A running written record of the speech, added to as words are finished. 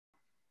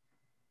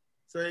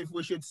So if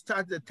we should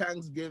start the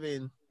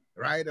Thanksgiving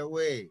right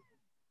away,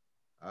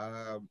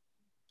 um,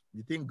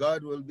 you think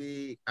God will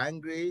be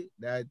angry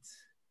that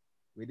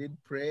we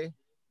didn't pray?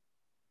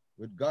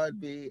 Would God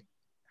be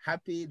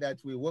happy that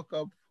we woke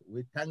up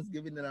with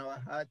thanksgiving in our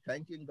heart,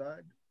 thanking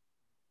God?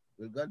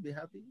 Will God be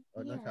happy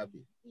or not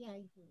happy? Yeah,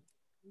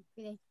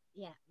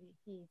 yeah,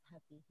 he is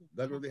happy.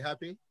 God will be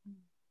happy?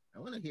 I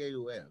want to hear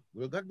you well.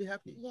 Will God be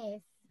happy? Yes.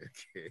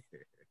 Okay.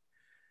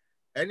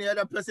 Any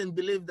other person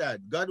believe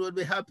that? God will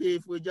be happy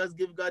if we just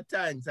give God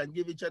thanks and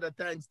give each other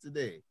thanks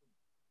today.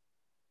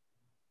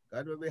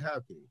 God will be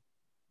happy.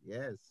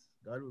 Yes,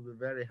 God will be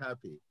very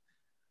happy.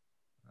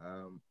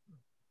 Um,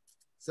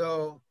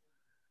 so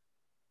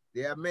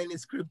there are many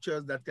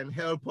scriptures that can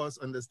help us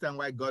understand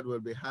why God will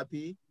be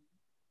happy.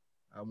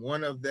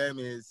 One of them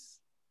is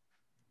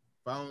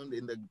found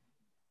in the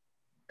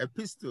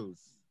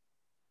epistles,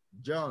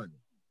 John.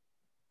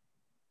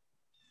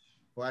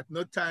 For at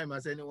no time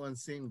has anyone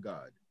seen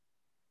God.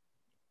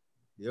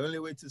 The only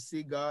way to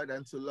see God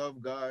and to love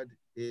God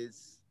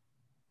is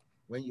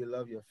when you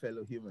love your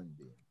fellow human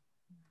being.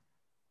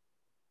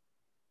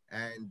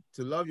 And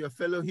to love your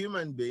fellow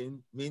human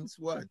being means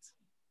what?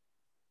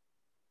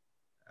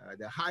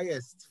 The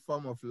highest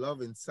form of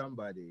loving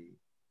somebody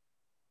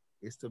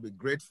is to be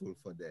grateful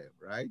for them,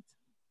 right?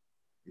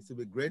 Is to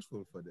be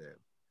grateful for them.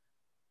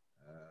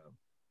 Uh,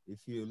 if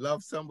you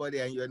love somebody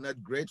and you're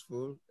not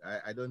grateful,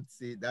 I don't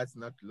see that's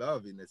not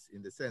love in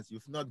the sense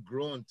you've not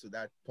grown to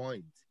that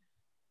point.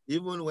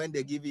 Even when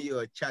they give you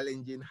a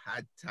challenging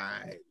hard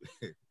time,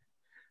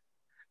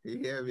 you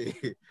hear me?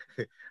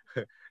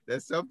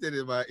 There's something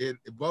about it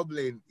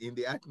bubbling in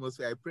the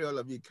atmosphere. I pray all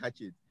of you catch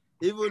it.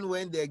 Even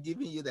when they're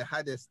giving you the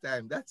hardest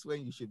time, that's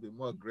when you should be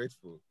more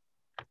grateful.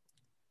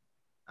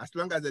 As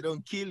long as they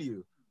don't kill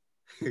you,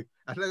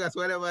 as long as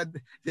whatever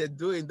they're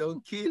doing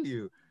don't kill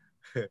you,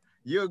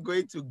 you're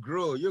going to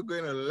grow, you're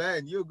going to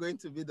learn, you're going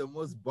to be the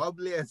most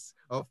bubbliest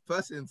of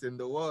persons in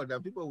the world,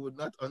 and people would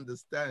not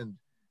understand.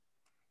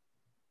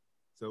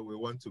 So we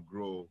want to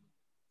grow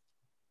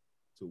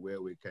to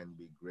where we can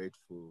be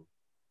grateful.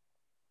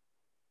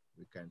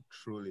 We can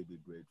truly be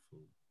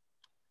grateful.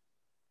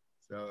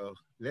 So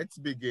let's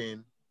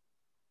begin.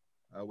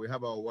 We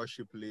have our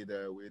worship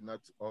leader. We're not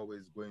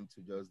always going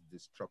to just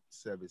disrupt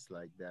service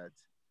like that.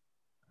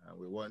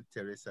 We want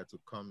Teresa to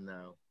come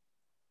now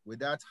with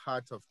that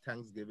heart of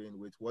thanksgiving,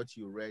 with what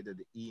you read in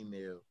the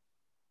email.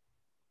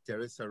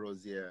 Teresa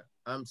Rosier,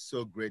 I'm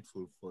so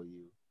grateful for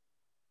you.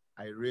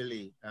 I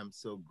really am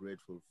so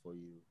grateful for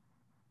you.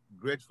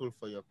 Grateful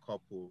for your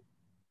couple.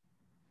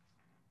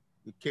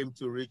 You came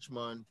to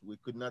Richmond. We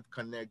could not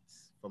connect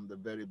from the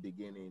very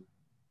beginning,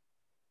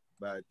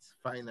 but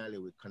finally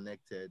we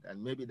connected.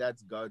 And maybe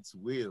that's God's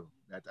will,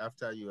 that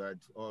after you had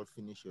all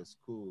finished your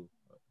school,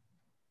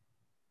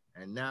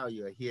 and now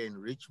you're here in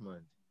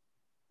Richmond,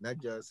 not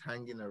just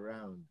hanging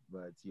around,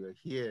 but you're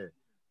here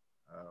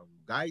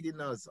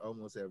guiding us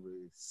almost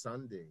every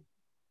Sunday,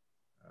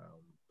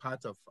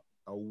 part of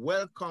a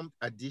welcome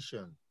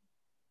addition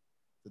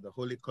to the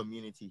holy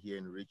community here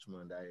in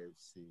Richmond,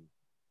 IFC.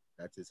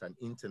 That is an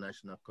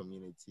international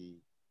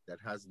community that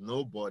has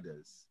no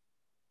borders.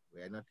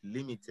 We are not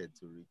limited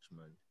to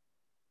Richmond.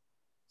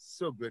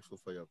 So grateful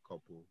for your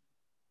couple.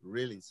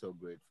 Really so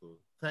grateful.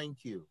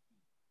 Thank you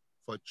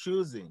for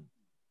choosing.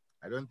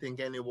 I don't think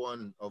any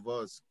one of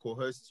us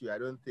coerced you. I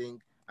don't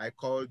think I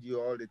called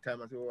you all the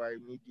time and said, oh, I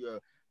need you.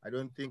 I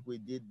don't think we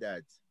did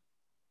that.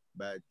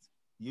 But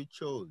you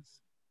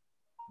chose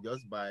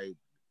just by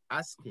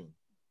asking.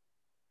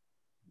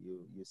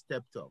 You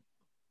stepped up.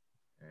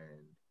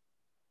 And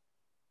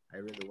I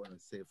really want to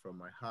say from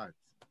my heart,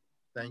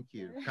 thank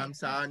you.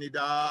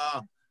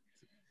 Kamsahamnida.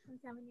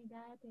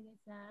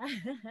 Teresa.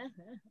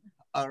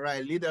 All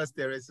right, lead us,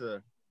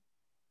 Teresa.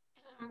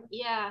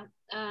 Yeah,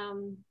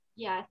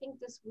 yeah. I think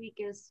this week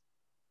is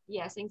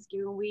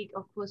Thanksgiving week.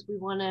 Of course, we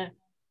want to.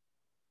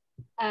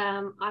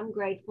 I'm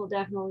grateful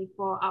definitely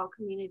for our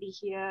community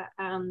here.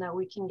 That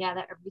we can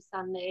gather every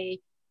Sunday,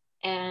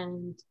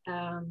 and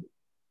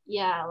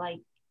yeah, like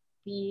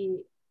be.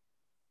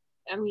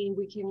 I mean,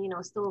 we can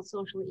still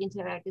socially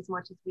interact as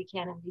much as we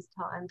can in these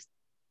times.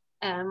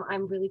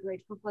 I'm really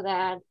grateful for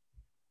that.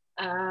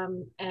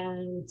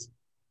 And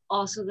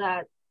also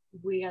that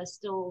we are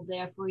still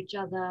there for each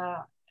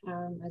other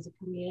as a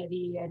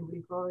community, and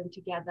we're growing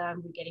together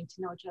and we're getting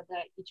to know each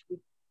other each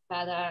week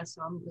better.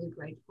 So I'm really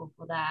grateful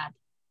for that.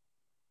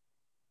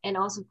 And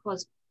also, of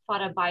course,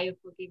 Father Bayo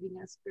for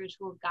giving us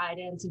spiritual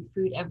guidance and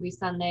food every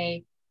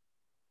Sunday.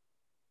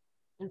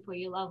 And for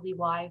your lovely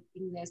wife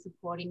being there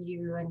supporting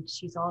you. And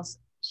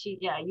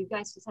you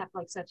guys just have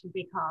like such a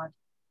big heart.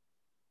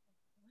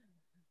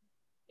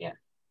 Yeah.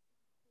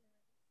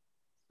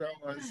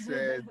 Someone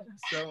said,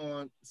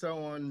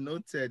 someone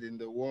noted in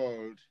the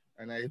world,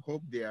 and I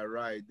hope they are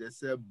right. They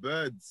said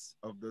birds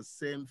of the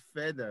same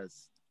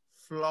feathers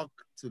flock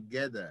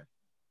together.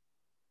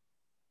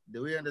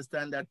 Do we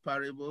understand that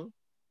parable?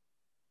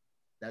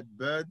 That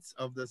birds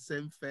of the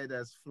same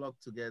feathers flock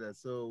together.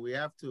 So we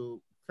have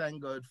to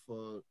thank God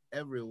for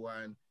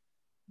everyone,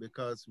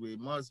 because we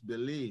must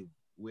believe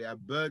we are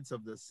birds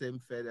of the same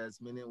feathers,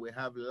 meaning we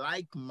have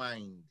like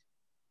mind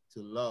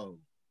to love.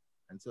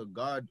 And so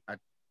God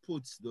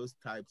puts those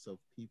types of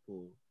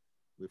people,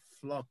 we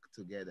flock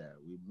together,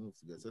 we move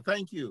together. So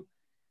thank you.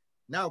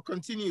 Now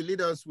continue,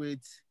 lead us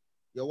with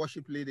your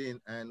worship leading,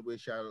 and we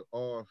shall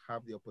all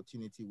have the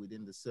opportunity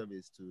within the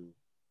service to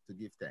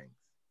give thanks.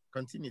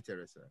 Continue,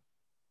 Teresa.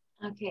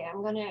 Okay,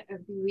 I'm gonna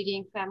be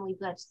reading Family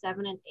Pledge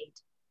 7 and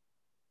 8.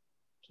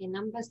 Okay,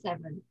 number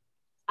 7.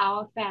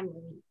 Our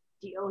family,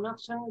 the owner of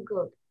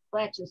Chungaguk,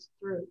 pledges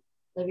through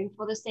living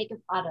for the sake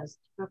of others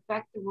to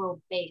perfect the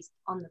world based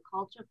on the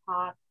culture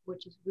path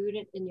which is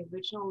rooted in the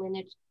original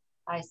lineage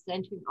by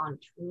centering on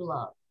true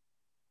love.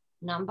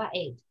 Number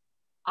 8.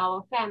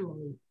 Our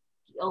family,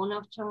 the owner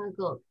of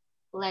Chungaguk,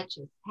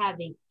 pledges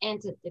having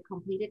entered the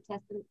completed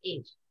testament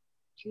age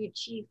to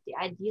achieve the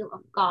ideal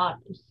of God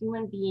and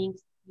human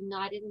beings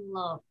united in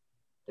love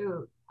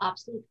through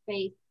absolute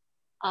faith,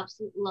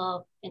 absolute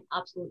love, and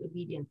absolute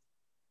obedience,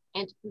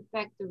 and to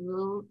perfect the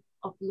rule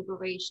of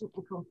liberation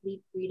and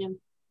complete freedom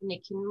in the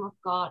kingdom of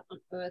God on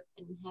earth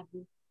and in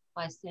heaven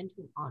by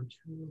centering on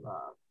true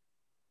love.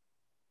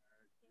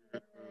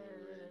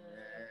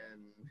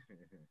 Amen.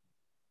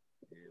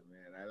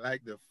 Amen. I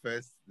like the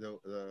first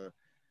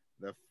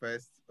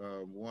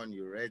one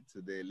you read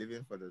today,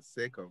 living for the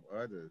sake of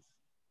others.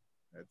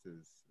 That's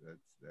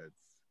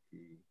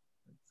key.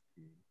 That's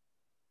key.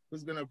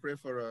 Who's gonna pray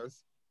for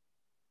us?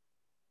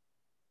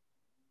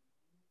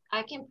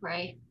 I can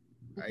pray.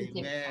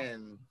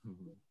 Amen.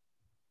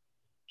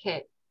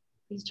 Okay,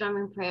 please join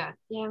me in prayer.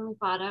 Dear Heavenly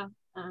Father,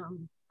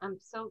 I'm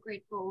so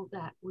grateful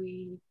that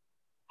we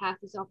have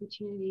this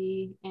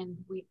opportunity and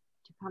we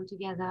to come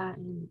together,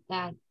 and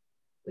that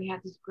we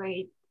have this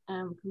great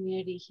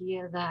community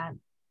here that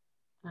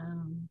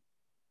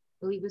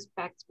really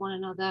respects one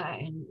another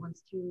and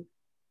wants to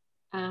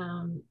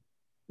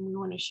we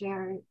want to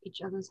share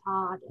each other's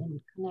heart and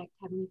connect.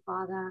 Heavenly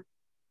Father,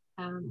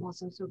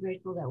 also I'm so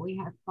grateful that we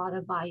have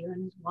Father Bayo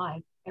and his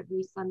wife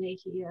every Sunday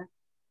here,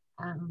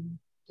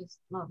 just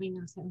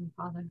loving us. Heavenly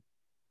Father,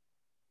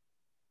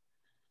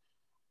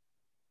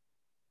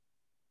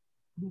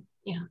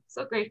 yeah,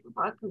 so grateful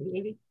for our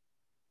community.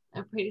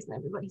 I pray this in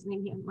everybody's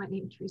name here. My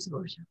name is Teresa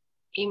Borgia.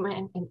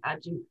 Amen and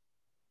adieu.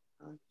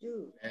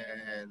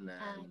 And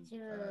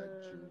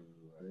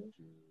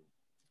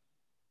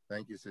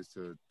thank you,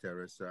 Sister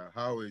Teresa.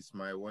 How is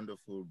my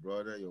wonderful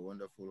brother, your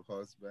wonderful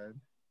husband?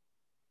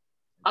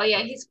 Oh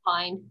yeah, he's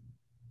fine.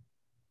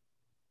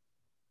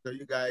 So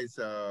you guys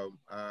are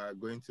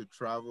going to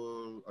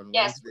travel on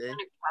Yes, Wednesday? we're going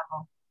to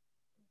travel.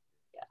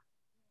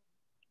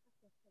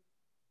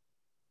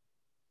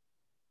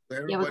 So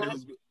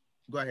everybody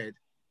go ahead.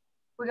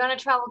 We're going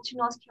to travel to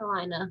North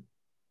Carolina.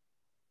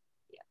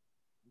 Yeah.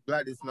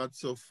 Glad it's not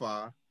so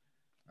far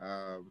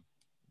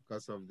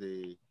because of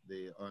the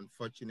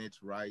unfortunate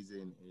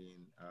rising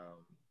in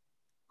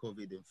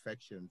COVID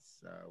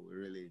infections. We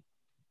really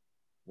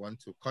want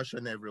to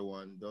caution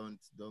everyone, don't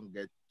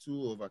get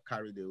too over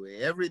carried away.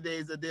 Every day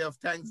is a day of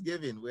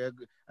Thanksgiving. We're,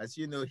 as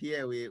you know,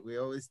 here we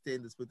always stay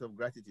in the spirit of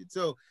gratitude.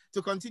 So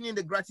to continue in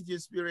the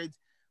gratitude spirit,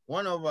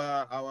 one of they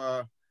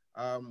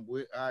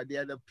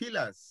are the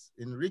pillars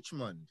in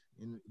Richmond,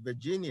 in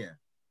Virginia.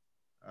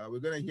 We're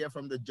going to hear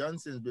from the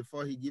Johnsons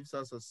before he gives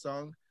us a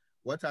song.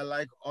 What I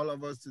like all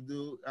of us to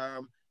do,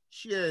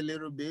 share a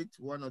little bit,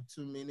 1 or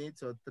 2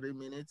 minutes or 3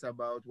 minutes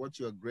about what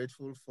you're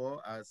grateful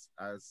for as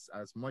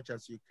much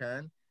as you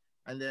can.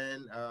 And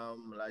then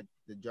like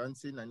the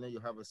Johnson, I know you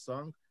have a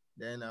song,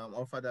 then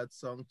offer that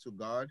song to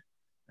God.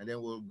 And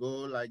then we'll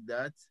go like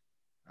that.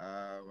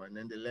 And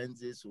then the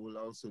Lenses will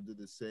also do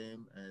the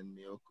same, and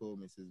Miyoko,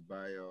 Mrs.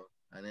 Bayo,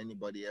 and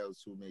anybody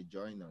else who may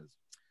join us.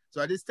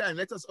 So at this time,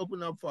 let us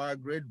open up for our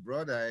great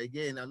brother.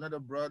 Again, another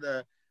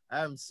brother I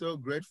am so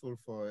grateful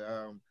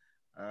for.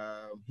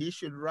 He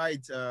should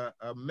write a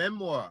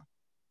memoir.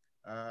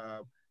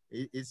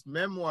 His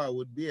memoir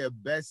would be a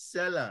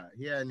bestseller.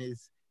 He and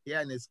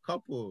his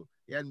couple,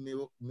 he and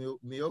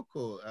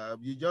Miyoko.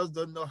 You just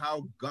don't know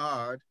how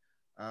God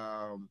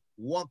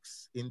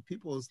works in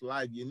people's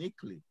life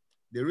uniquely.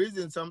 The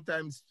reason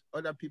sometimes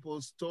other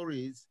people's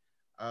stories,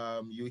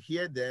 you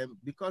hear them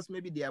because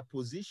maybe they are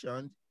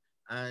positioned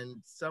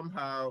and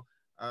somehow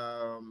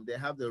they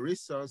have the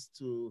resource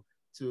to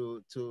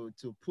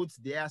put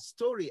their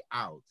story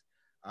out.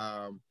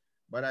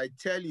 But I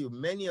tell you,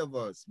 many of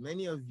us,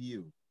 many of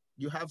you,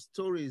 you have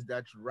stories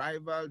that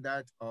rival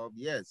that of,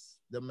 yes,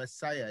 the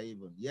Messiah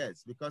even,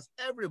 yes, because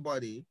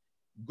everybody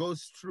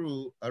goes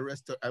through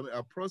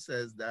a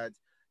process that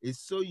is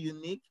so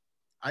unique.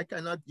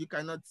 You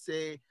cannot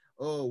say,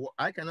 oh,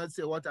 I cannot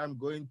say what I'm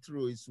going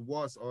through is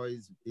worse or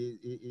is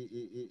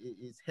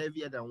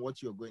heavier than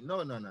what you're going.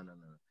 No.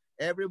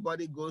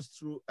 Everybody goes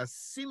through a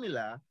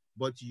similar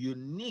but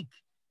unique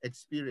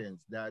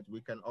experience that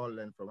we can all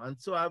learn from. And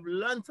so I've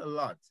learned a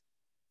lot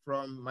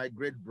from my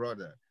great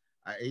brother.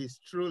 He's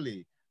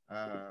truly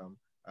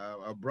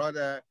a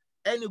brother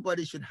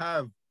anybody should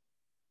have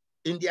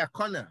in their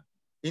corner,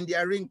 in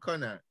their ring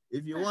corner.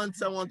 If you want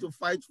someone to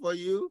fight for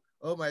you,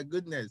 oh my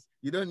goodness,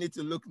 you don't need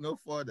to look no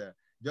further.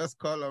 just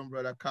call on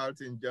Brother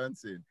Carlton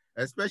Johnson,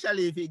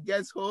 especially if he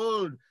gets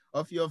hold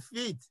of your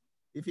feet,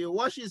 if he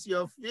washes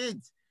your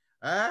feet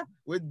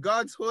with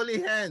God's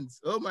holy hands.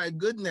 Oh my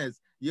goodness,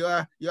 you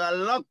are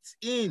locked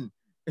in.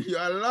 You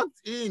are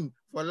locked in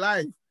for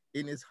life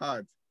in his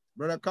heart.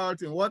 Brother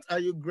Carlton, what are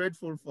you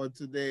grateful for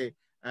today?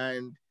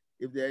 And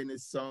if there any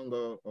song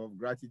of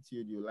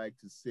gratitude you like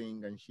to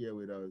sing and share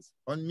with us,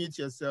 unmute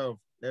yourself.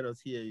 Let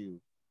us hear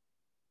you.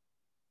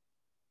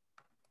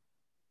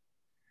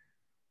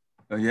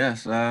 Oh,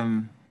 yes,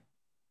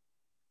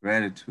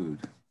 gratitude.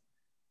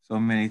 So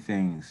many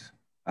things.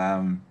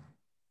 Um,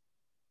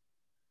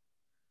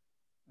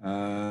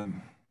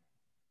 um,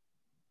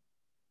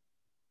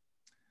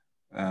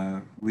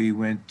 we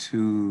went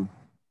to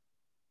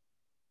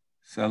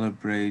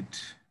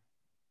celebrate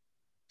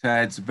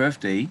Tad's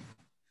birthday.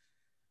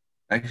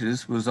 Actually,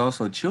 this was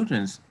also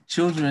Children's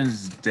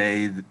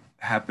Day that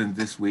happened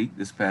this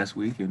past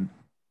week, and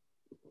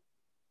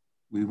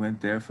we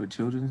went there for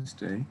Children's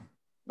Day.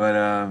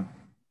 But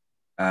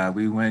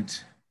we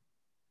went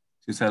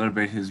to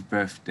celebrate his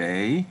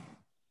birthday,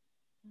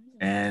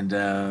 and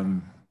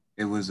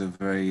it was a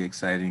very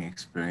exciting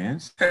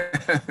experience.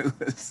 It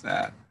was,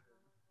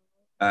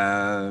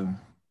 um,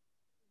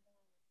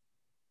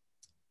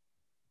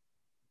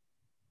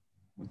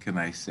 what can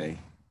I say?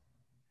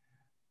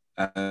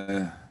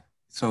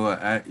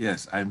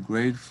 Yes, I'm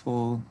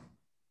grateful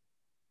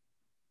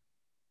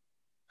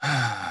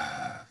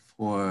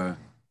for.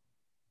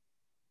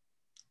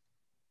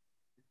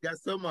 Got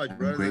so much, I'm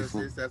brothers and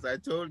grateful. sisters. I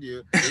told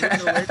you, he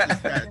wouldn't know where to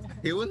start.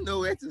 He wouldn't know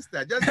where to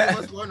start. Just give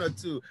us one or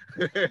two.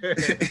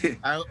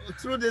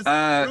 Through this,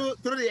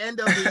 through the end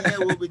of the year,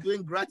 we'll be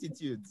doing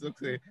gratitudes.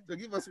 Okay, so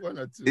give us one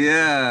or two.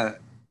 Yeah,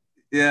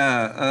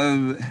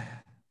 yeah.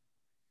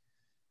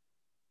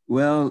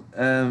 Well,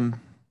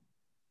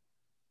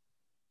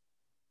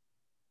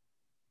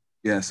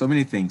 yeah, so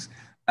many things.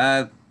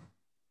 I'm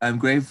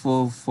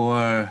grateful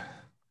for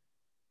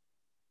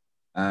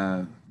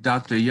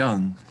Dr.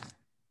 Young.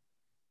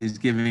 He's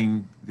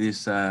giving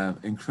this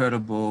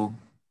incredible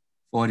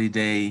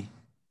 40-day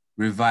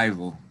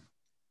revival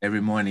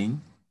every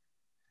morning.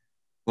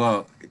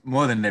 Well,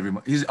 more than every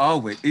month.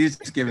 He's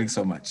giving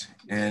so much.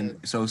 And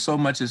so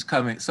much is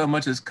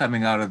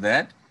coming out of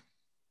that.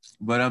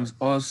 But I'm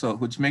also,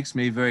 which makes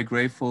me very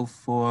grateful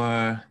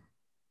for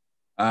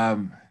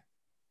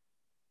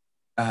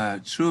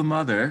True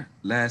Mother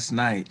last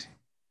night.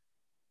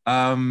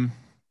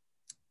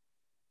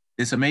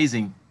 It's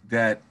amazing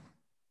that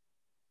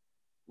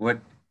what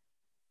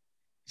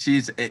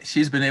she's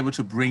been able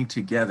to bring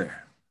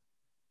together.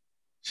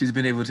 She's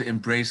been able to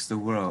embrace the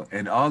world,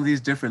 and all these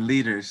different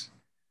leaders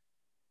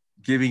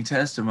giving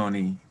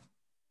testimony.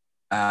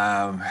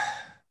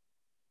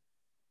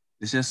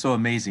 It's just so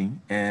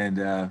amazing,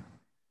 and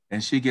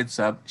she gets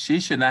up. She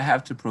should not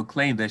have to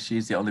proclaim that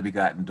she's the only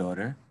begotten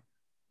daughter.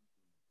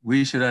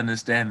 We should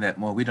understand that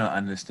more. We don't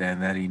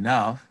understand that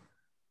enough.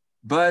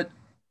 But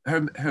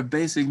her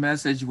basic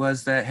message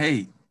was that,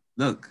 hey,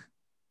 look,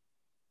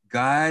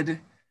 God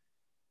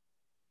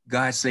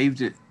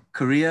saved it.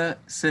 Korea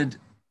sent.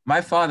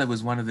 My father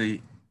was one of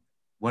the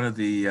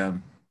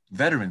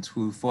veterans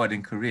who fought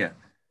in Korea,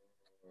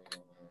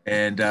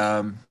 and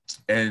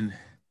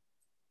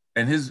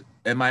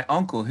and my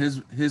uncle,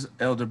 his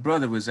elder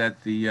brother, was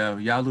at the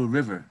Yalu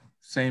River,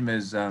 same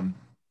as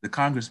the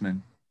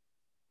congressman,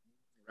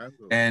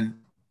 and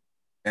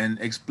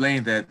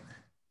explained that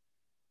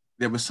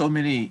there were so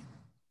many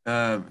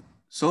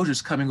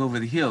soldiers coming over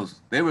the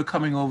hills. They were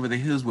coming over the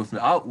hills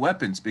without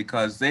weapons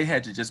because they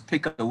had to just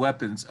pick up the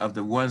weapons of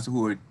the ones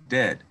who were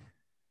dead.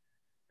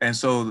 And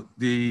so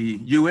the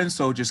UN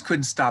soldiers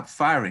couldn't stop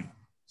firing.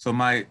 So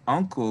my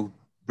uncle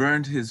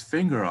burned his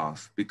finger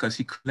off because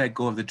he couldn't let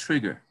go of the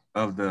trigger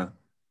of the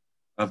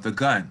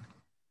gun.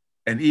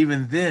 And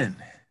even then,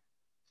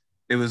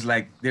 it was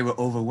like they were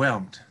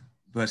overwhelmed,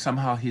 but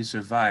somehow he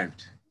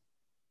survived.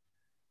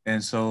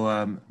 And so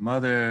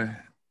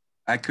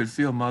I could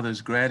feel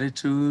Mother's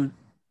gratitude,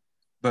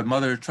 but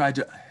Mother tried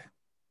to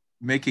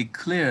make it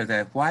clear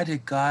that why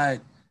did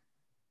God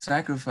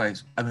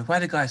sacrifice? I mean, why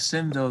did God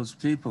send those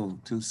people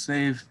to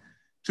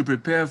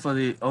prepare for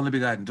the only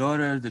begotten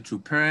daughter, the true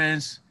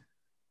parents,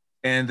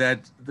 and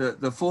that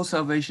the full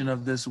salvation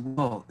of this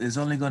world is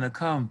only going to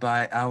come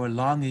by our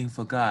longing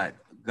for God.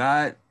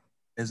 God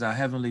is our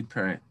heavenly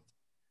parent.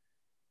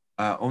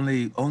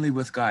 Only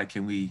with God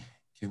can we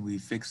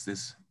fix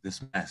this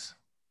mess.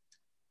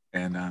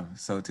 And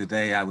so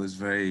today I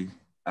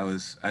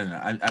don't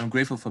know, I'm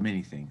grateful for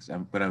many things,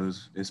 but I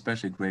was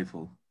especially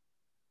grateful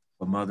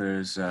for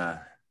Mother's,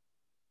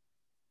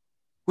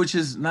 which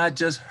is not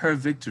just her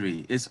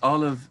victory. It's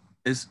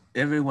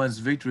everyone's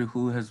victory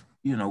who has,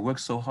 worked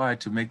so hard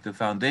to make the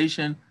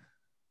foundation.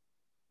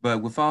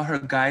 But without her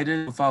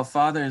guidance, without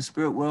Father and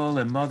Spirit world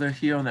and Mother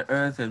here on the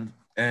earth,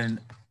 and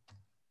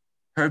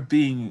her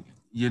being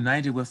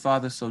united with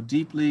Father so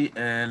deeply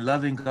and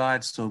loving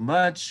God so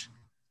much,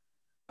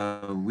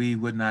 we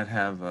would not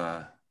have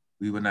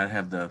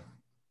the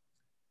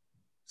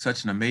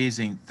such an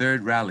amazing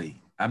third rally.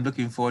 I'm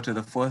looking forward to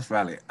the fourth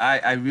rally.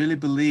 I really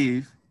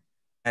believe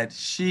that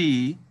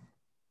she,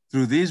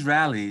 through these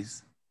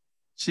rallies,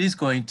 she's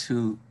going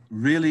to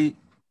really,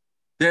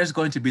 there's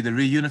going to be the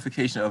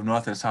reunification of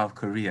North and South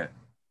Korea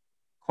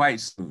quite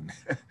soon.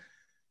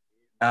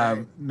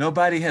 Hey,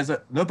 Nobody has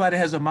a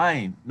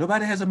mind.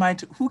 Nobody has a mind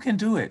to who can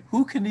do it.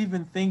 Who can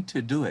even think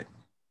to do it?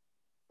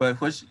 But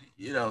what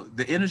you know,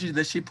 the energy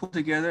that she put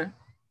together.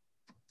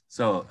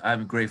 So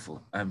I'm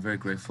grateful. I'm very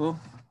grateful,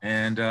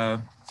 and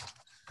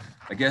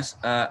I guess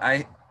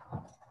I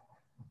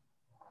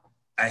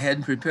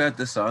hadn't prepared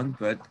the song,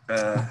 but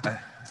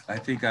I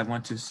think I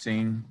want to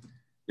sing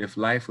 "If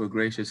Life Were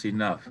Gracious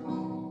Enough."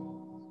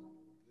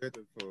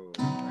 beautiful.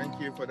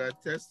 Thank you for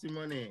that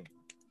testimony.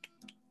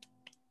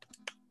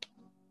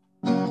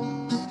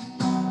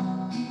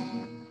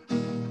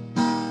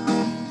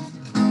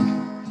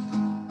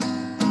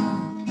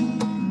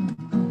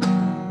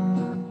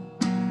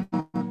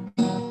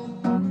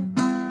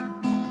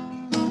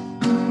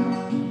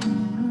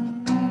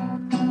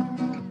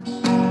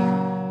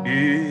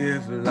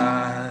 If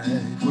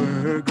life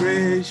were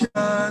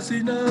gracious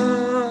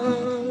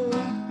enough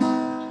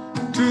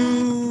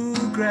to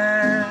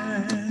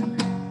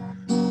grant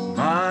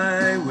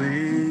my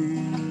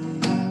way,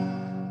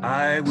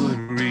 I would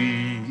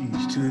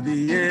reach to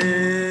the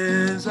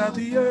ends of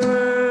the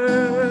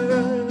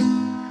earth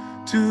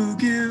to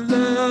give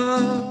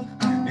love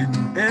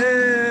in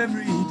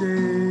every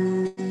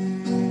day,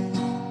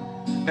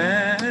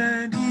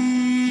 and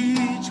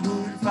each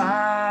would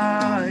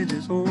find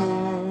his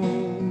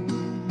home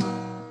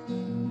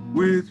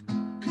with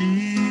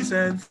peace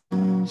and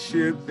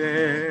friendship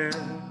there,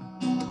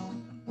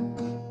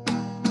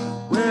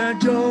 where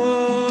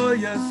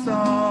joyous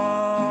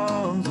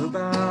songs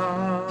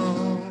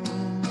abound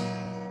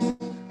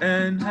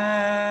and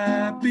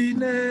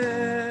happiness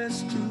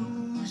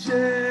to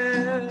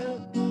share.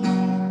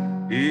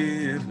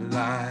 If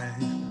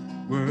life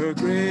were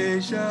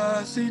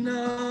gracious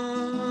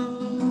enough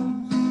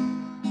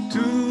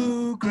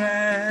to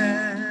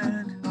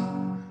grant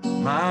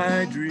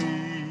my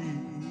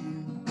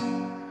dream,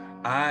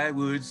 I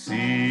would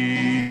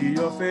see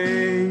your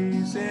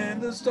face in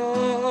the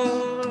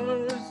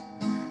stars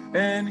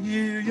and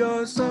hear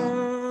your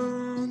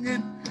song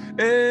in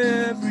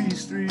every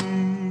stream,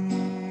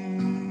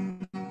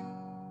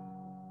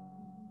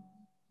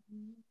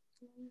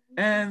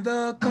 and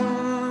the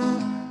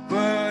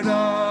comfort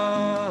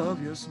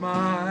of your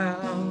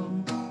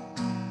smile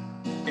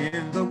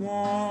in the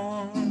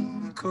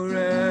warm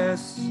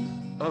caress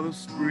of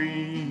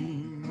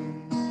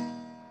spring,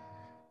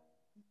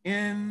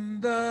 in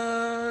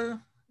the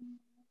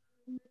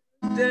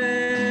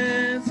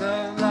dance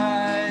of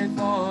life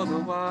all the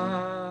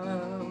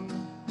while.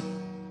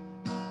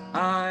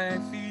 I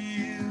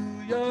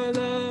feel your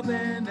love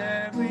in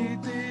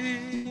everything.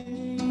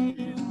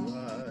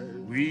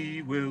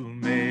 We will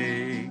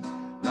make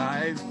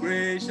life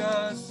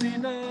gracious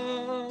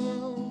enough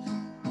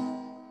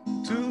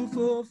to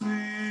fulfill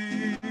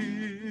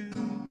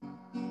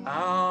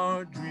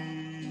our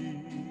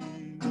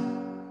dream.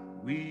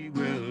 We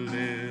will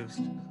lift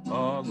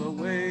all the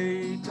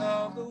weight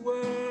of the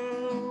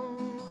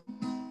world,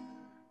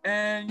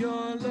 and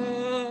your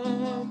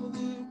love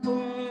will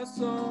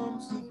blossom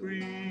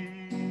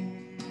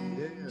supreme.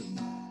 Yes.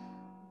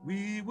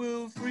 We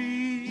will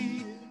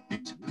free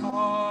each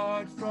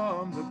heart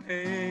from the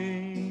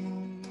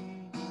pain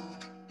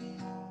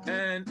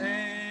and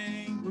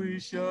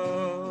anguish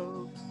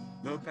of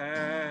the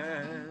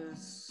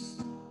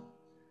past.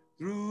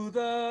 Through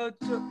the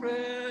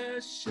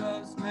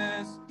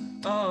preciousness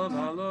of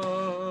our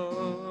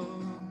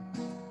love,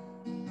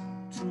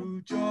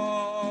 true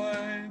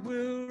joy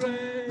will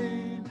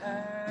reign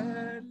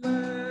at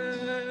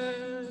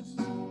last.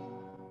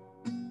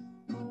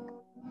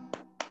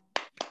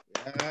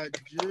 Yeah,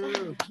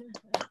 Drew.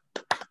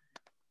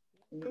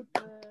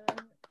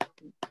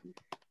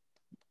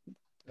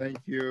 Thank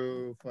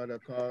you, Father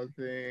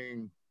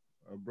Carlton,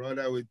 a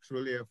brother with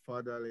truly a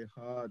fatherly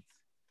heart.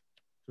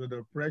 Through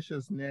the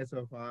preciousness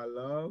of our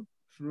love,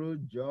 true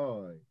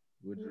joy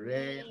would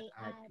reign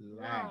at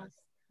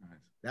last.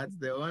 That's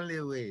the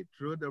only way,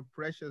 through the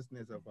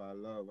preciousness of our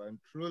love. And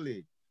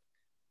truly,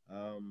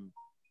 um,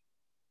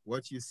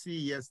 what you see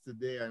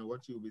yesterday and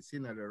what you'll be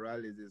seeing at the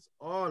rallies is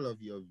all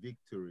of your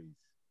victories.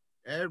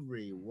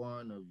 Every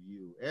one of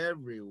you,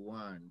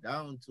 everyone,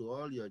 down to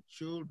all your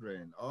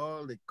children,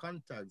 all the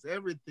contacts,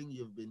 everything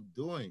you've been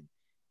doing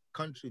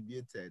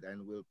contributed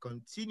and will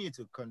continue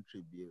to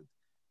contribute,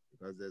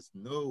 because there's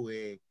no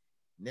way,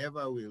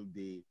 never will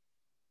be,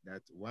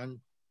 that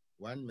one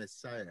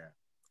Messiah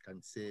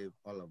can save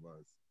all of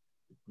us.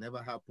 It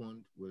never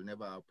happened, will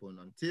never happen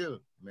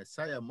until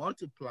Messiah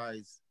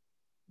multiplies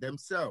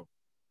themselves,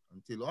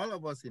 until all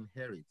of us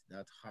inherit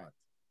that heart.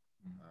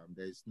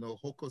 There is no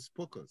hocus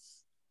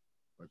pocus,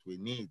 but we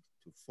need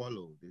to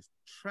follow this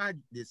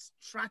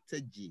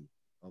strategy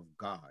of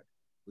God,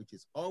 which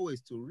is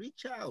always to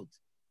reach out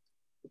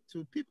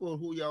to people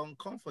who you're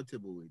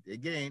uncomfortable with.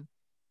 Again,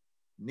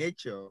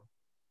 nature,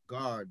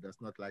 God does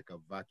not like a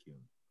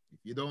vacuum. If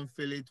you don't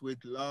fill it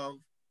with love,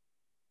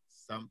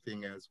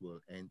 something else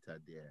will enter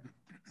there.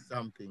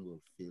 Something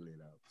will fill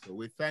it up. So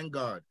we thank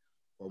God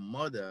for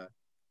mother,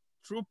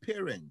 true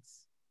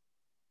parents,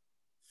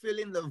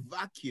 filling the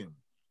vacuum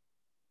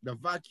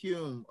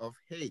of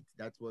hate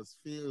that was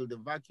filled, the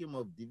vacuum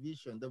of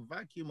division, the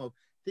vacuum of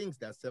things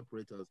that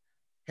separate us,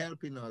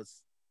 helping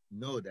us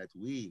know that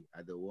we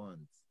are the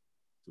ones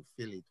to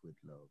fill it with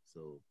love.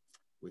 So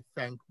we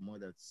thank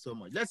Mother so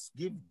much. Let's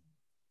give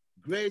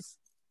grace,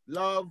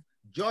 love,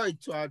 joy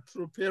to our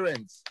true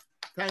parents.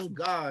 Thank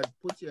God.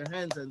 Put your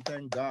hands and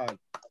thank God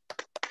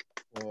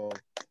for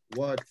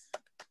what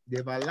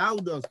they've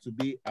allowed us to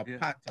be a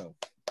part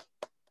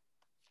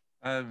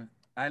of.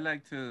 I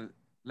like to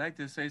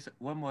say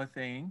one more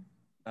thing,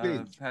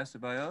 Please. Pastor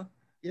Bayo.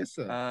 Yes,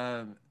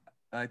 sir.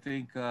 I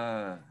think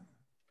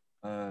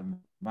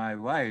my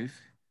wife,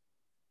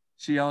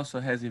 she also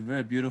has a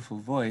very beautiful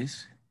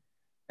voice,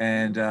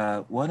 and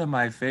one of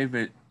my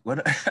favorite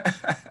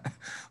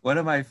one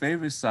of my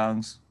favorite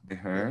songs by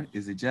her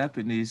is a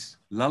Japanese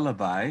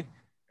lullaby,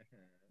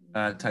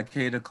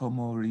 Takeda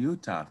Komo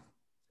Ryuta,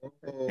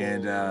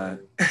 and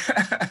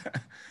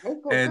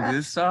and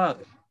this song.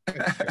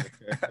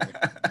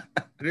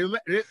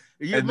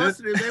 You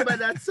must remember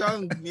that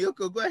song,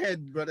 Miyoko. Go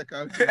ahead, Brother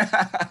Carlton.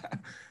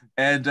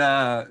 And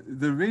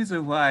the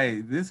reason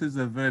why this is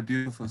a very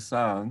beautiful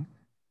song,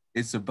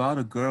 it's about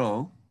a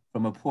girl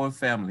from a poor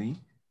family,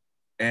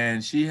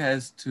 and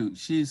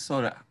she's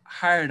sort of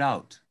hired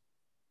out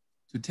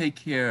to take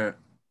care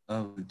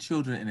of the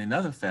children in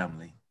another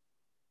family.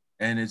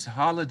 And it's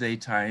holiday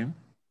time,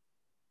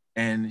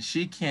 and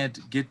she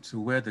can't get to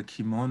wear the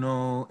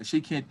kimono.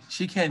 She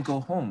can't go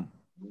home.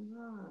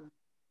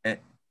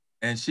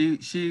 And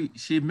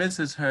she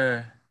misses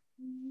her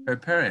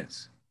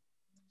parents.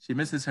 She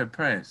misses her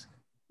parents.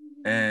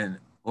 And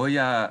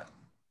Oya,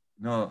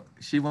 no,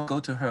 she won't go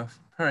to her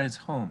parents'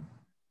 home.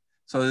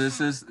 So there's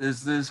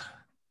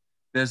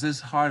this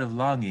heart of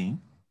longing,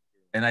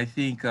 and I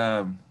think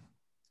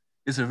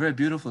it's a very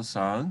beautiful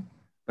song.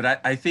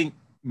 But I think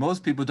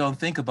most people don't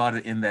think about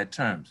it in that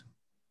terms.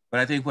 But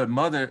I think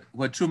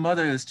what True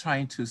Mother is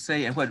trying to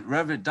say, and what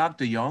Reverend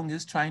Dr. Young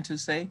is trying to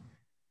say,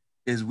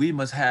 is we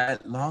must have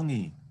that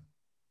longing.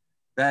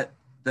 That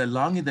the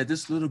longing that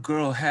this little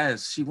girl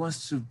has, she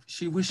wish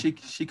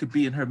she could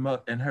be in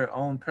her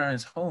own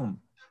parents'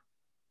 home,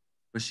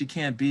 but she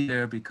can't be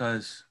there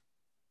because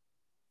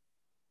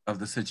of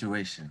the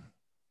situation.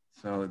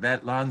 So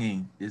that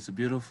longing is a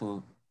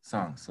beautiful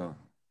song. So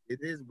it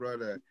is,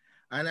 brother.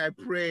 And I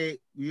pray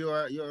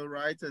you're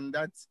right, and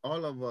that's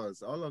all of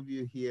us, all of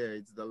you here.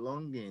 It's the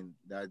longing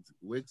that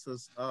wakes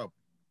us up,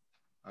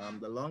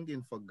 the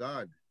longing for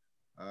God,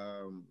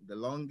 the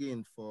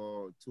longing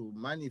to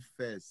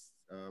manifest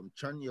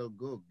Chanyel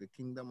the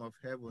kingdom of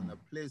heaven, a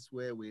place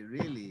where we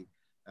really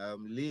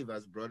live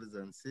as brothers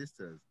and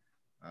sisters.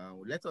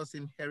 Let us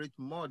inherit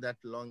more that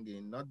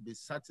longing, not be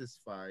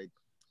satisfied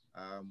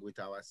with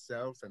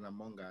ourselves and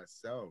among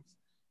ourselves.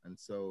 And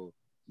so,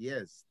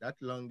 yes, that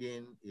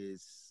longing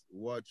is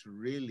what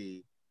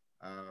really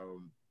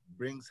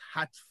brings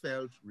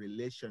heartfelt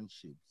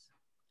relationships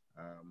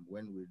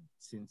when we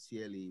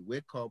sincerely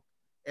wake up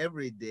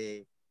every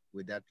day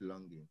with that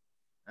longing.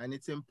 And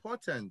it's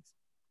important.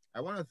 I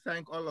want to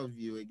thank all of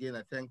you. Again,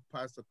 I thank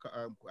Pastor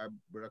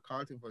Brother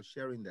Carlton for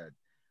sharing that.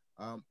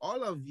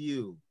 All of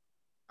you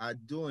are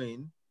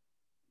doing,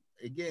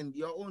 again,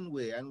 your own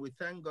way. And we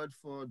thank God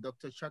for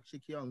Dr.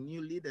 Shakshik Young,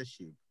 new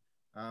leadership,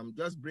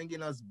 just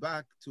bringing us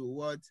back to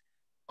what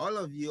all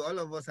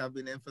of us have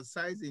been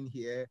emphasizing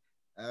here.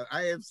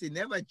 IFC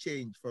never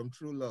changed from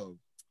true love.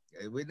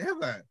 We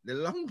never, the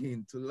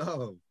longing to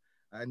love.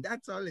 And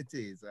that's all it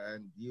is.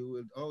 And you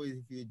would always,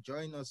 if you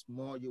join us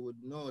more, you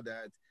would know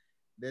that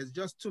there's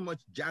just too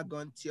much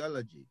jargon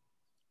theology.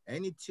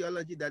 Any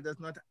theology that does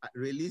not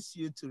release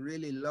you to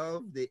really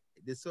love the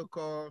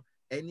so-called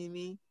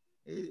enemy,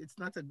 it's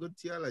not a good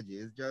theology.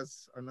 It's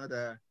just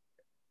another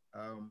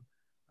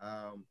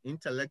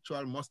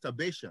intellectual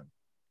masturbation.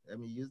 Let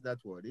me use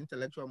that word,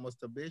 intellectual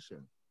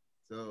masturbation.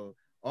 So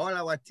all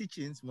our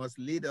teachings must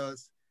lead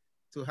us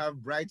to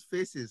have bright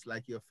faces,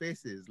 like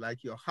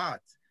your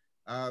heart,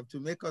 to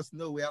make us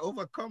know we are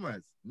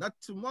overcomers, not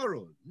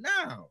tomorrow,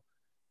 now.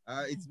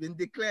 It's been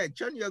declared,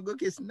 Chon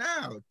Yoguk is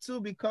now, two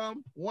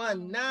become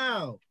one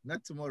now,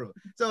 not tomorrow.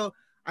 So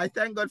I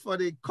thank God for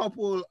the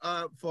couple,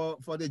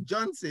 for the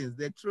Johnsons.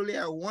 They truly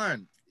are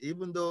one,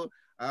 even though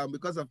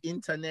because of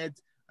internet,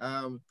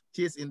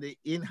 she's in the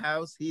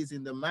in-house, he's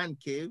in the man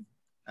cave.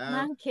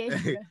 Man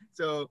cave.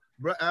 So,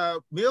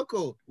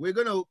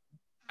 Miyoko,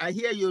 I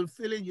hear you're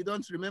feeling you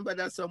don't remember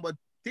that song, but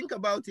think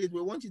about it.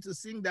 We want you to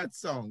sing that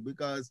song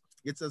because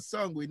it's a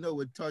song we know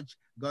will touch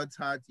God's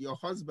heart. Your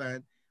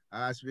husband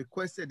has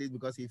requested it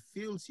because he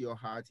feels your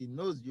heart. He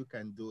knows you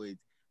can do it.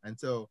 And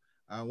so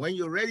when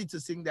you're ready to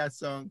sing that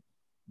song,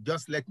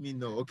 just let me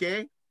know,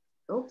 okay?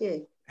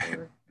 Okay.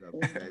 God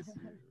bless you.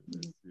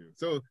 Bless you.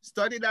 So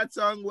study that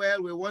song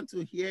well. We want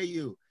to hear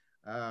you.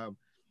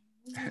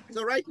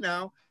 So right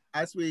now,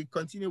 as we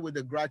continue with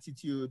the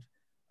gratitude,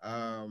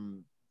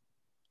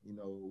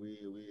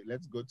 we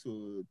let's go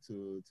to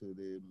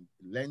the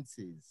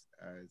lenses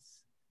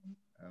as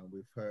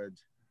we've heard.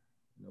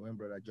 When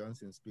Brother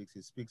Johnson speaks,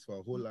 he speaks for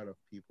a whole lot of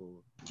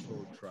people, his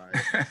whole tribe.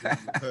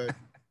 Again,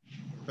 you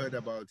heard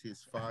about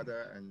his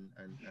father and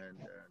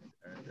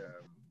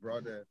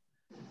brother.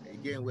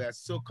 Again, we are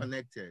so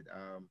connected.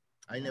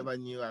 I never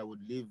knew I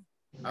would leave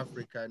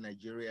Africa,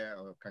 Nigeria,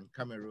 or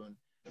Cameroon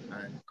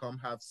and come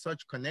have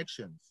such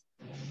connections.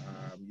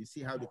 You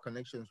see how the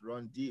connections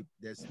run deep.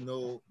 There's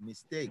no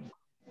mistake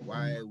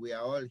why we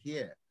are all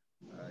here.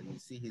 You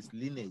see his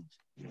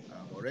lineage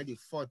already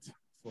fought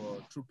for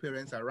true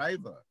parents'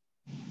 arrival.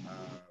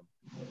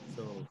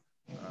 So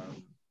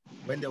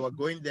when they were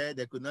going there,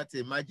 they could not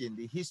imagine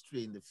the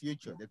history in the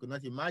future. They could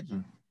not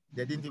imagine.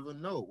 They didn't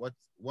even know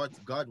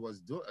what God was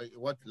doing,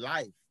 what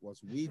life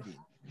was weaving.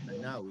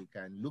 And now we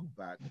can look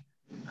back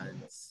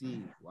and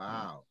see,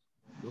 wow,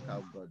 look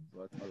how God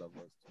brought all of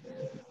us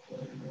together.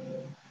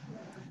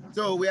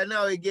 So we are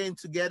now again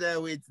together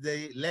with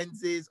the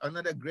Lenses,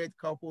 another great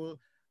couple.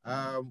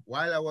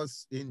 While I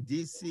was in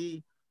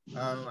DC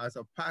as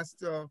a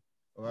pastor,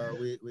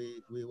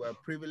 we were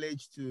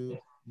privileged to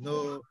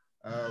know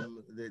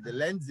the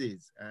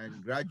Lenses,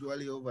 and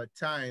gradually over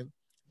time,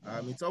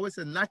 it's always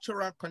a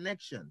natural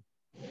connection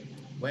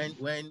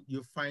when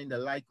you find a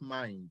like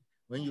mind,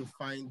 when you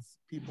find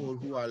people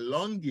who are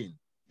longing,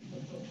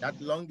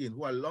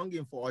 who are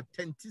longing for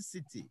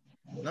authenticity,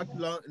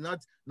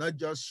 not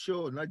just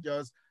show, not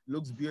just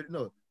looks beautiful,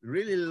 no,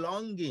 really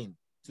longing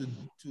to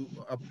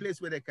a place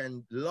where they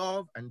can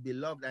love and be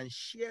loved and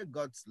share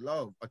God's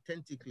love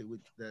authentically with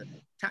the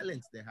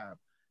talents they have.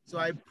 So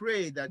I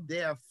pray that they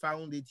have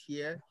found it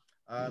here.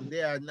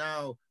 They are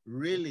now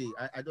really,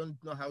 I don't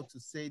know how to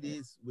say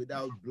this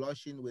without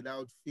blushing,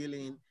 without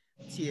feeling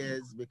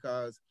tears,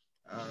 because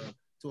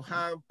to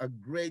have a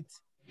great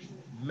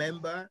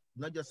member,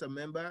 not just a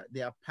member,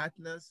 they are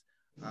partners.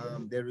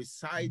 They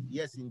reside,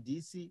 yes, in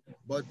DC,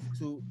 but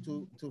to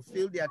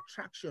feel the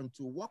attraction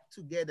to work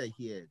together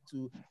here,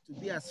 to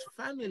be as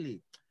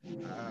family.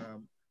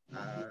 Um,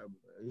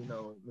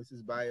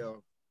 Mrs.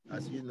 Bayo,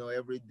 as you know,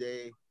 every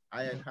day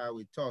I and her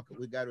we talk.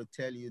 We got to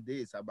tell you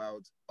this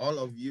about all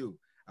of you,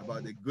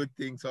 about the good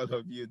things all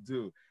of you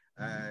do,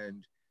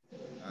 and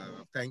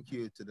thank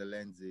you to the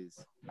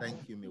Lenses.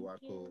 Thank you,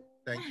 Miwako.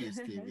 Thank you,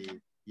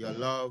 Stevie. Your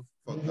love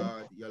for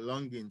God, your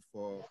longing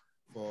for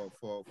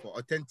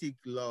authentic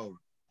love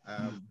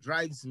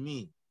drives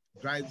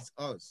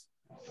us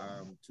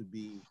to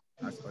be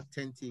as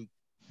authentic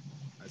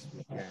as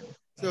we can.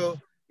 So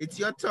it's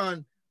your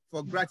turn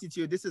for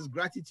gratitude. This is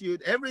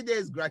gratitude. Every day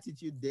is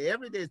gratitude day.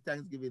 Every day is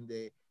Thanksgiving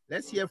Day.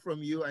 Let's hear from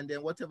you, and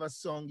then whatever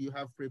song you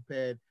have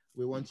prepared,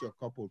 we want your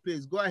couple.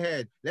 Please go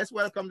ahead. Let's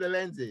welcome the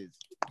Lenses.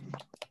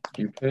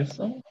 You press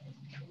on?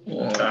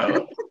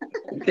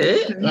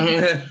 Okay.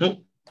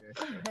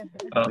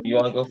 You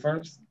want to go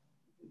first?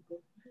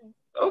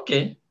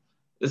 Okay.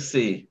 Let's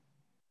see.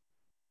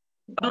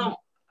 Um,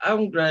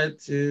 I'm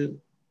gratitude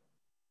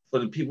for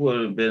the people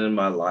that have been in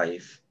my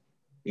life,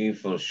 even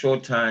for a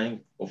short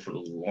time or for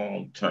the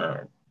long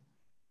term,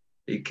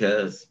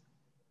 because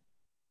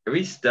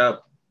every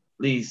step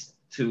leads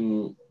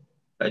to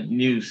a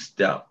new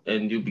step, a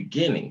new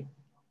beginning.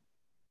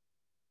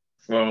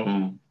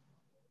 From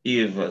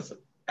either of us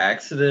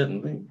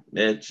accidentally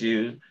met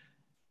you,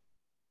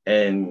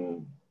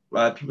 and a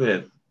lot of people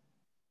have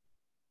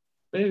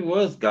maybe it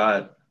was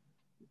God,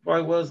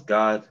 probably was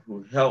God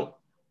who helped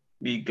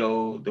me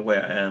go the way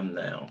I am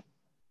now.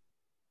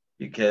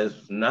 Because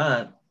if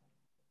not,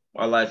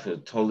 my life would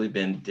have totally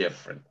been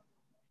different.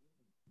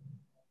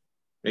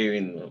 Maybe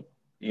in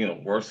the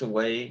worse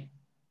way.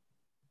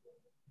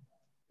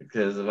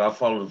 Because if I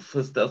followed the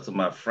footsteps of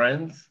my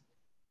friends,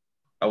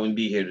 I wouldn't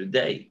be here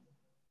today.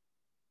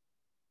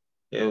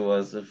 It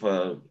was if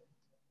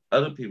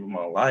other people in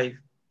my life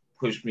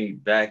pushed me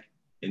back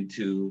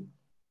into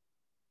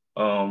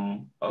I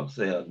would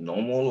say a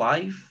normal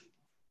life,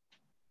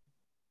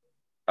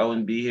 I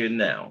wouldn't be here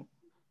now.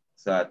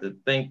 So I had to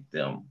thank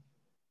them.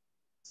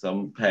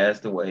 Some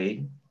passed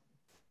away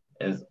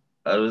and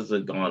others are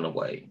gone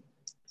away.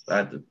 So I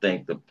have to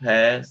thank the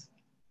past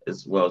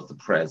as well as the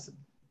present.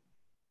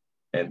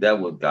 And that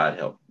what God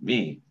helped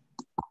me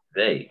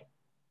today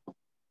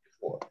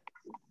for.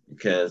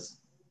 Because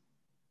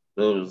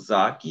those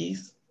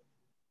Zakis,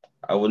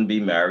 I wouldn't be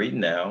married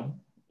now.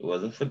 It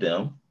wasn't for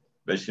them,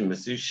 especially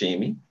Mr.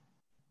 Ushimi,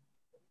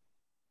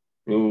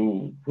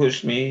 who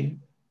pushed me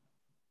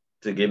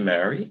to get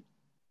married.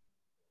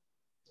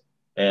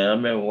 And I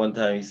remember one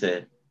time he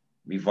said,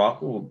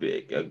 Mivaka will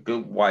be a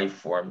good wife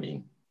for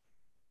me.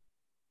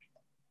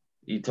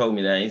 He told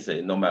me that. He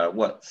said, no matter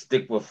what,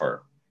 stick with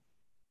her.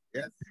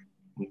 Yes.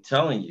 I'm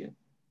telling you,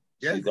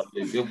 yes. She's going to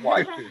be a good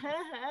wife.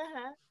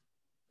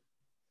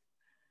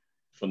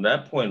 From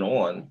that point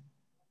on,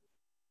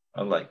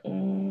 I'm like,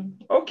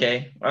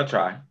 okay, I'll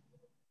try.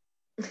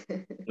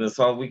 That's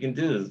all we can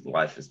do is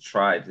life is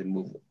try to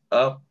move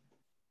up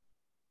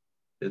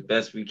as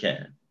best we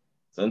can.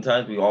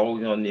 Sometimes we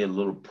always gonna need a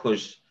little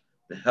push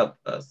to help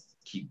us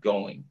keep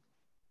going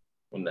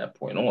from that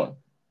point on.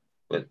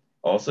 But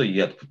Also,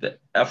 you have to put the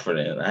effort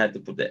in. I had to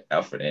put the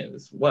effort in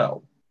as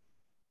well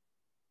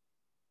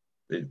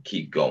to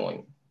keep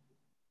going.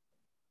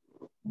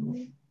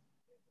 Amen.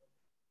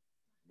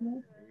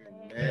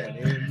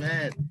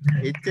 Amen.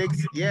 It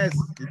takes, yes,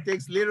 it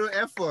takes little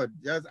effort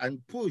just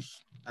and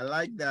push. I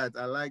like that.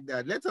 I like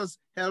that. Let us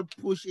help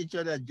push each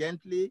other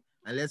gently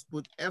and let's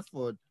put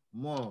effort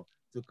more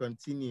to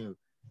continue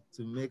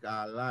to make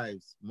our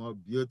lives more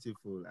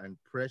beautiful and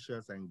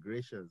precious and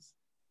gracious.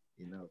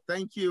 You know,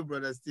 thank you,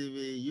 Brother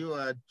Stevie. You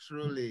are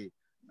truly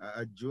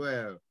a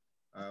jewel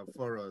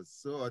for us.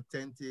 So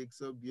authentic,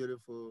 so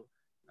beautiful.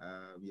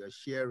 You're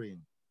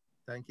sharing,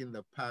 thanking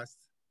the past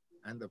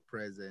and the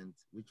present,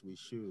 which we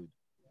should,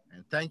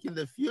 and thanking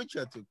the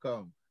future to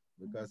come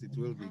because it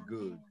will be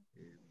good.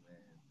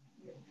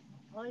 Amen.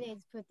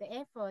 Always put the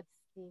effort,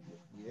 Stevie.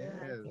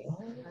 Yes.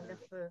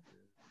 Wonderful.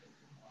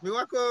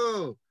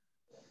 Miwako,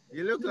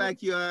 you look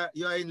like you're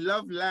in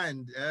love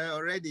land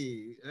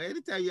already.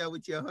 Anytime you're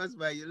with your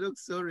husband, you look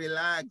so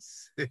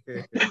relaxed.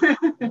 Yes.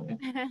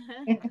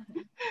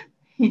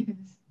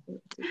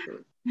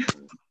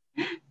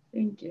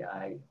 Thank you.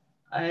 I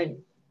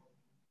don't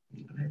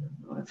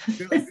know what to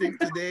You're gonna say. sing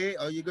today,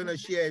 or you're gonna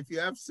share if you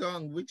have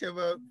song,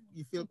 whichever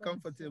you feel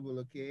comfortable.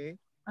 Okay.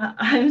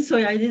 I'm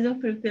sorry, I didn't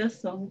prepare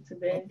song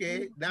today.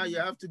 Okay. Now you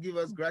have to give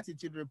us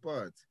gratitude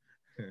report.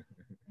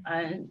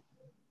 And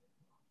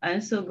I'm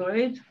so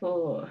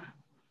grateful.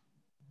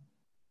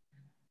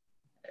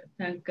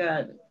 Thank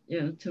God,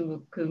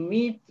 to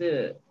meet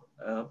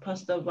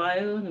Pastor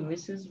Bio and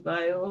Mrs.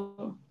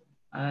 Bio.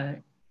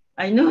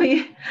 I know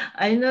you,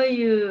 I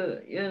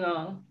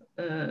know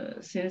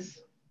since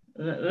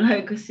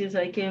since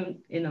I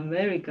came in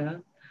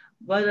America,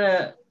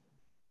 but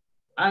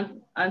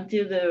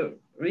until the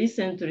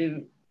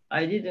recently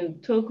I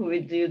didn't talk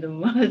with you the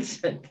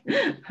much,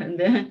 and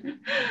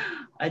then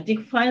I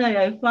think finally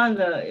I found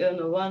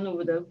one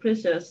of the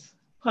precious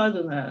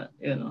partner.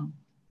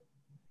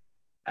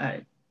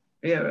 I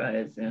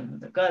realized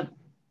the God,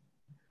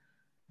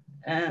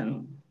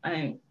 and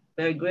I'm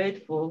very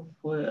grateful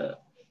for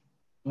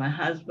my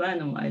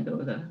husband and my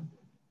daughter,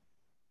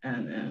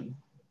 and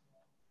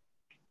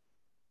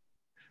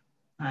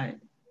I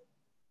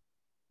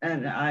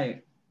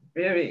I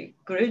very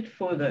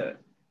grateful the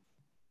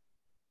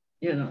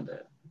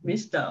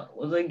Mr.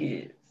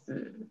 Ozagi's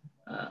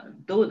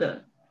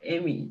daughter,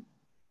 Amy.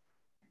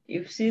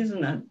 If she's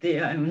not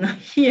there, I'm not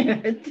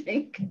here, I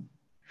think.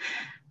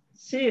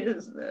 She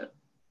is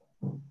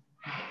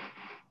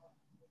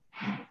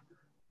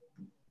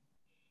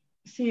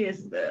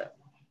the,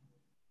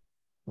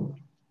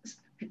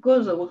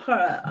 because of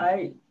her,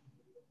 I,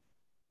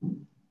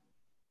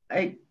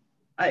 I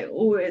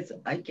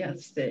can't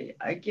stay.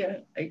 I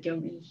can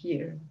be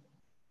here.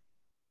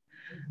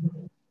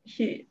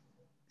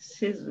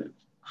 His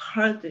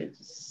heart is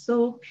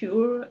so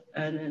pure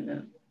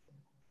and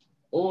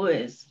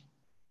always,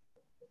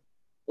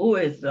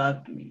 always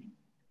loved me.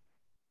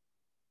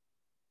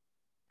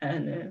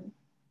 And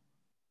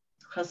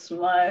her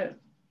smile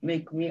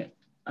make me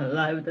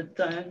alive at the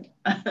time.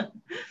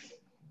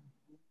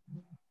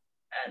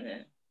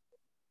 And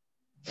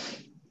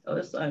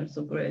also I'm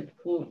so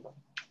grateful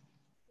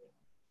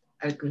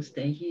I could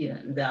stay here.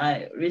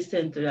 And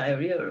recently I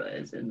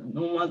realized that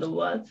no matter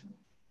what,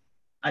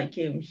 I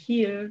came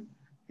here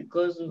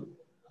because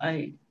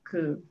I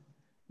could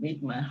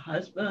meet my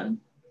husband.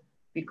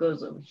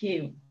 Because of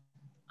him,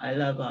 I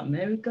love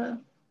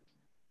America.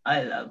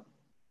 I love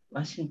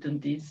Washington,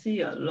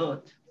 D.C. a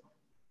lot.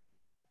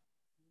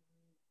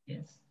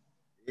 Yes.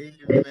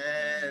 Amen.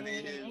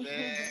 Amen.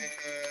 Amen.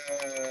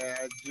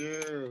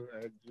 Adieu.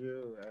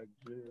 Adieu.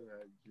 Adieu.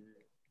 Adieu.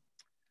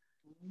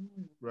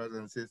 Brothers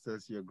and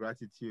sisters, your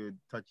gratitude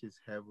touches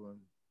heaven.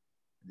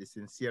 The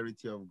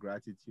sincerity of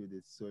gratitude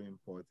is so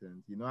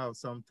important. You know how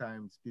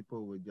sometimes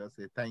people would just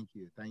say, thank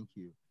you, thank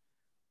you.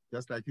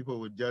 Just like people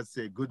would just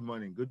say, good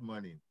morning, good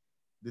morning.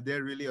 Do they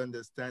really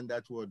understand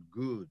that word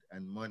good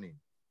and morning?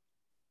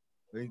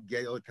 When you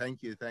get, oh,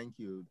 thank you, thank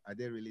you. Are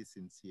they really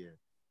sincere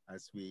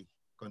as we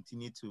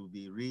continue to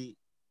be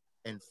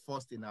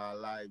reinforced in our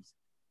lives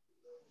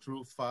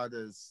through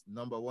Father's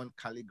number one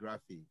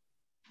calligraphy?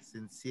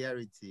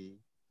 Sincerity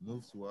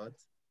moves what?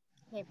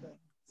 Heaven.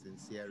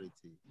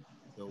 Sincerity.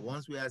 So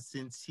once we are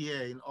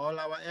sincere in all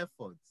our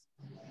efforts,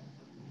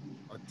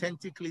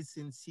 authentically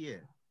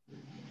sincere,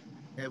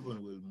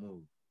 heaven will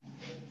move.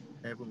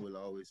 Heaven will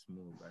always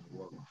move and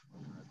work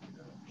on our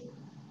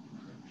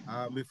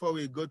behalf. Before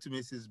we go to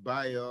Mrs.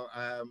 Bayo,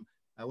 I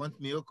want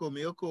Miyoko.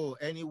 Miyoko,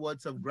 any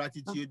words of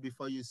gratitude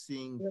before you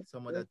sing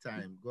some other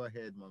time? Go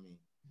ahead, mommy.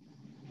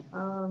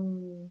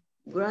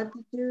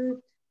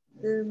 Gratitude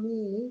to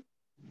me,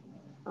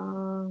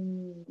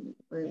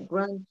 my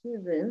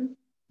grandchildren.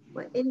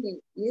 But anyway,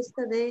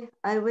 yesterday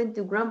I went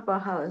to grandpa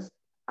house,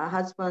 a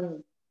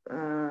husband,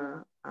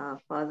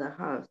 father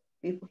house.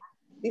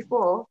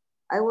 Before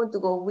I want to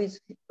go with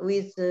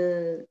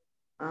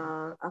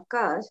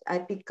Akash, I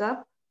pick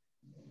up,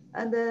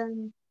 and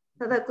then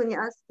Tadakuni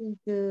asking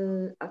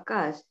to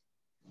Akash,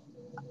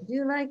 do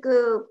you like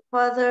a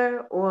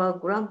father or a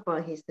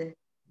grandpa? He said,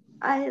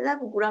 I love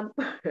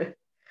grandpa.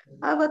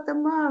 How about the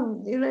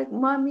mom? Do you like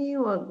mommy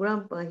or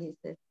grandpa? He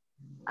said,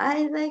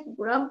 I like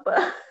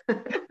grandpa.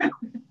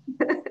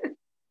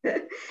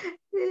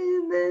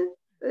 And then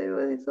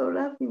everybody so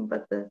laughing,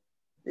 but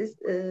this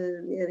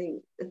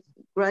really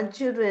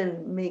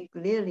grandchildren make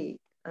really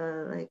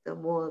like a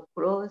more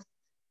close,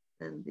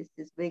 and this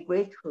is very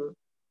grateful.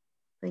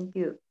 Thank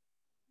you.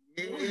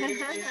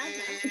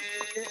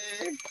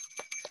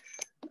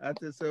 That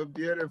is so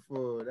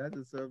beautiful. That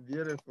is so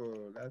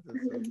beautiful. That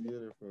is so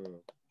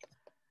beautiful.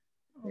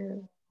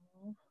 Yeah.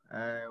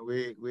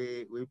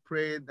 We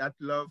pray that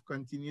love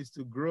continues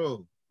to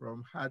grow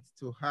from heart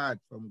to heart,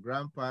 from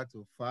grandpa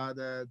to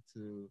father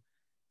to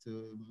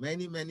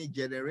many, many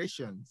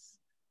generations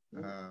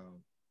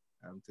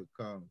to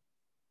come.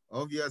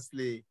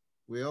 Obviously,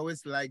 we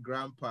always like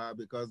grandpa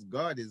because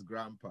God is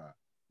grandpa.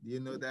 Do you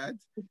know that?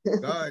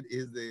 God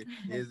is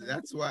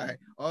that's why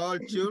all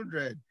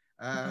children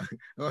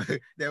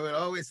they will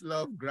always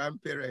love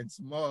grandparents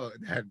more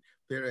than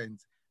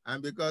parents.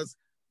 And because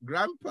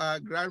grandpa,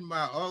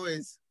 grandma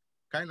always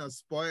kind of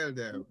spoil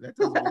them. Let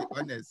us be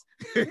honest.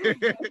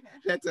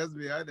 Let us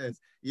be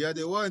honest. You're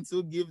the ones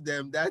who give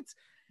them that.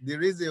 The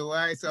reason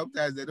why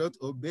sometimes they don't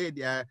obey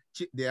their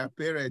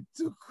parent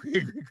too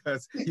quick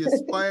because you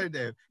spoil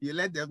them. You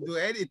let them do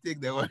anything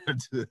they want to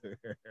do.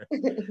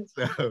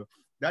 So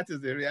that is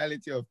the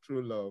reality of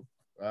true love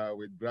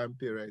with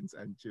grandparents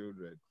and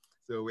children.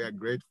 So we are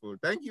grateful.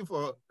 Thank you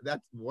for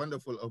that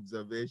wonderful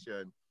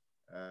observation.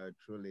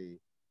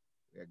 Truly,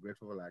 we are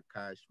grateful for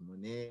Akash,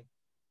 Monet,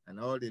 and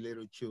all the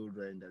little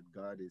children that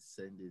God is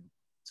sending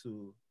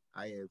to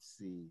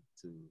IFC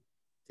to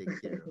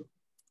take care of.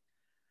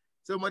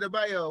 So, Mother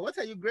Bayo, what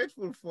are you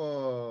grateful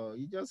for?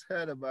 You just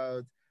heard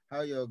about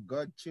how your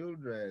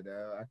godchildren,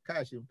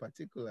 Akash in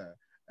particular,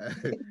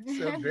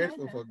 so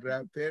grateful for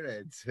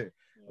grandparents.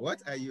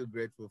 What are you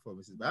grateful for,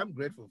 Mrs. I'm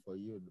grateful for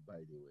you, by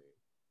the way.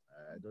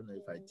 I don't know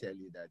if I tell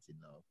you that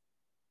enough.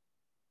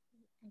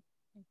 I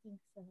think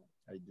so.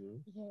 I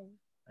do. Yeah.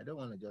 I don't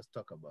want to just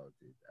talk about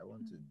it. I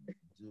want to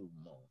do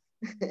more.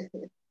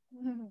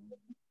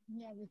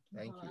 Yeah, we can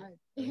Thank go you. out.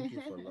 Thank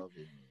you for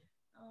loving me.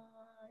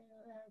 Oh,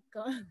 you're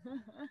welcome.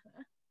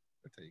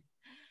 What are you?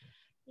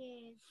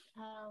 Yes.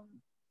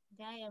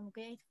 I am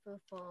grateful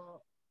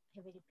for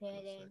Heavenly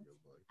Parents.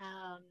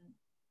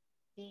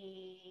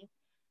 The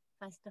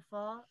first of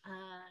all,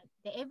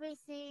 the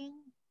everything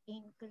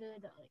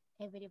include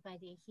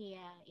everybody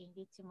here in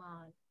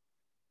Richmond.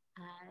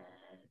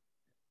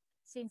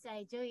 Since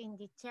I joined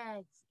the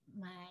church,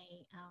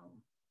 my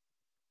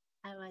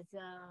I was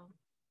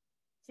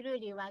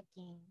truly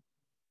working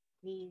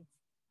with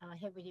our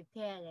Heavenly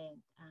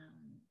Parent,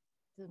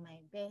 do my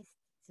best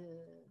to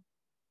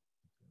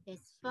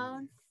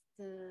respond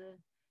to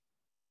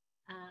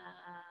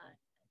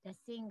the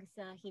things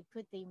He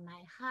put in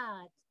my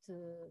heart to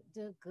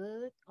do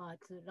good or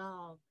to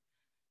love.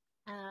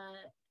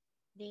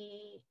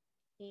 The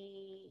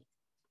the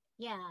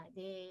yeah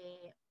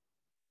the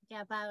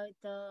about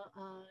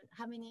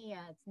how many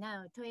years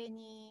now?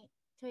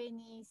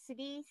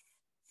 23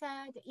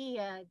 third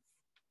years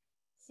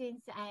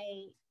since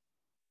I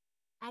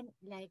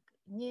like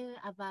knew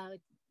about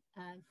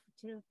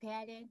true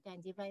parent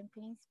and divine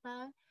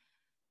principle.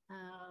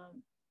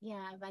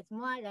 I was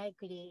more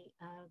likely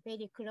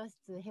very close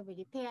to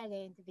Heavenly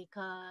Parent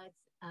because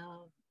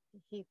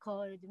he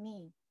called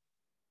me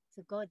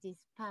to go this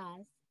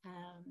path.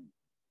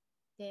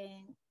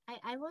 Then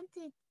I want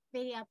to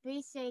very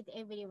appreciate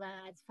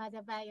everyone, as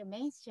Father Bayo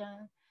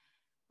mentioned,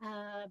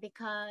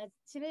 because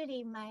truly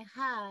in my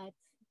heart,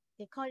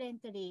 the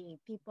currently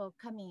people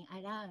coming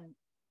around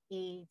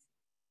is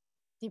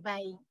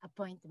divine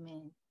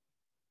appointment.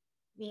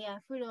 We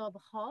are full of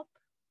hope.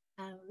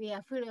 We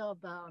are full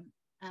of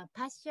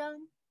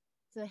passion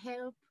to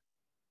help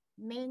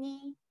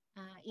many,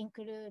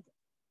 include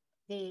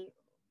the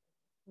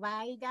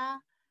wider,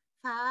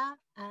 far,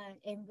 and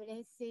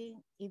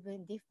embracing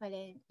even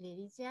different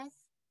religions.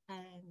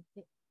 And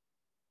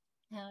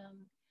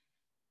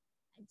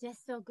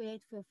just so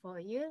grateful for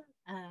you.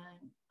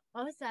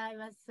 Also, I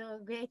was so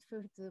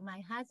grateful to my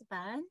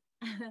husband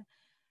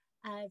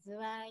as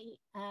I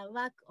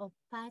work of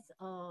path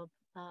of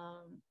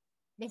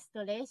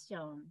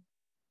restoration.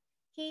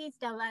 He is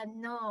the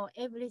one know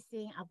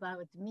everything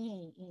about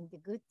me in the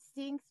good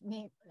things,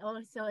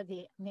 also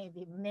the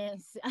maybe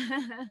mess.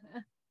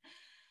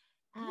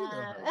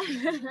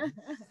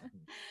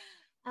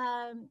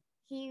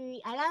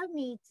 He allowed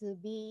me to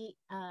be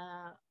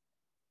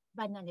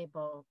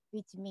vulnerable,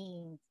 which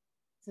means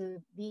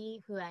to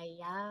be who I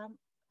am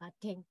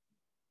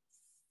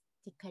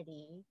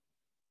authentically,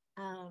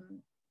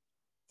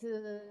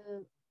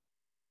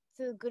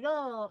 to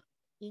grow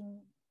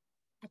in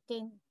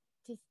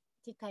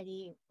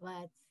authentically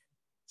was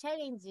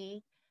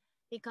challenging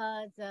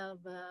because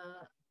of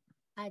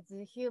as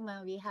a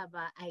human we have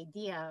an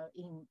idea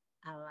in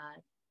our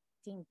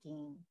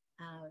thinking.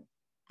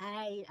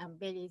 I am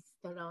very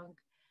strong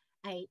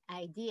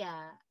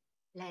idea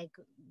like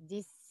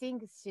this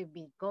thing should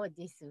be go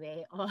this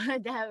way or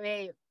that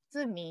way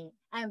to me.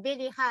 I'm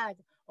very hard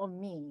on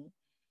me.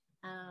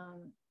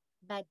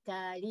 But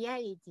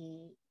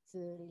reality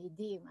to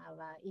redeem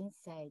our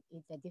inside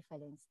is a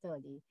different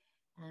story.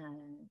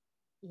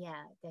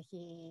 Yeah, that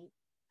he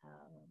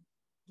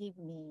give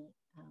me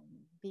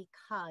big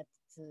heart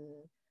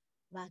to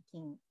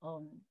working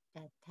on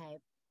that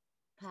type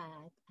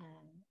part,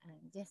 and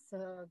I'm just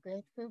so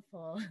grateful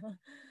for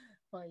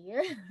for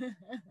you.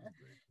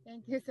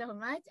 Thank you so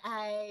much.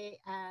 I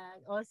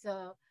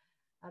also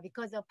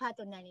because of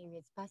partnering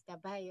with Pastor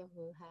Bayo,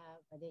 who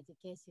have a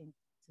dedication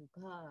to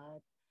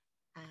God,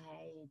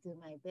 I do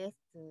my best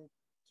to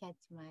catch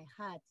my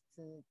heart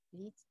to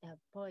reach that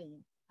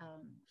point.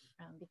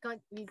 Because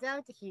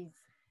without his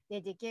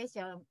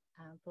dedication,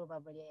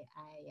 probably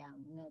I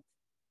am not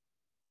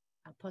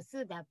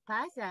pursue that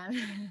path.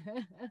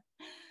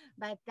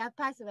 But that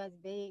path was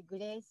very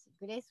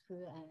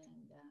graceful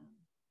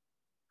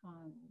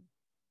and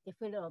the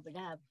full of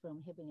love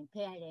from Heavenly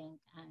Parent,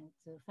 and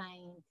to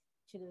find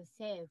true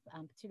self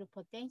and true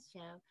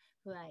potential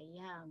who I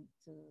am,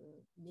 to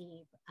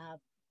live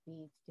up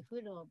with the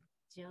full of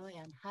joy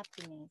and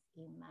happiness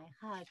in my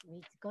heart,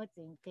 which God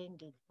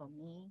intended for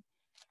me.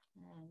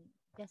 And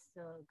just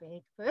so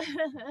grateful.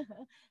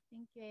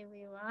 Thank you,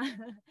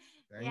 everyone.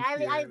 Thank Yeah,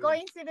 you. I'm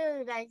going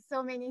through like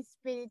so many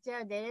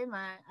spiritual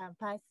dilemma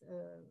past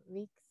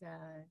weeks.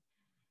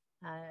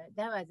 That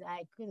was,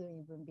 I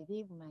couldn't even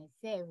believe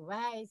myself.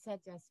 Why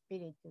such a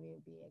spirit will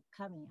be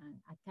coming and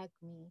attack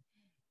me?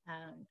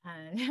 And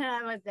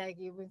I was like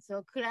even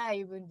so cry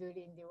even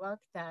during the work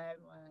time.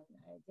 And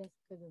I just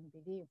couldn't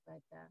believe.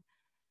 But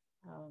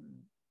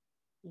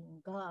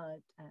in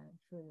God,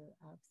 full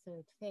of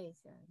absolute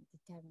faith and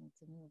determined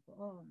to move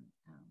on.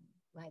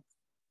 What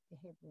the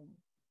heaven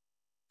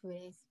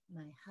bless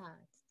my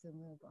heart to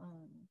move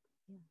on.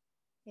 Yeah.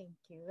 Thank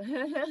you.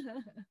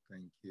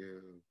 Thank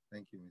you.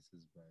 Thank you,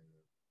 Mrs.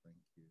 Bayo. Thank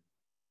you.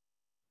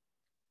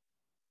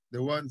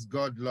 The ones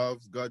God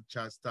loves, God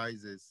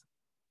chastises.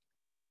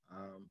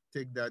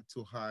 Take that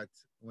to heart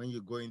when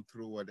you're going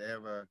through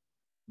whatever.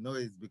 Know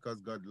it's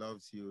because God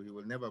loves you. He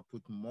will never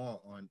put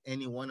more on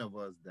any one of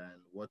us than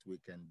what we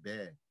can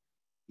bear.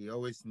 He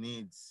always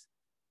needs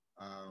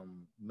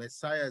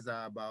messiahs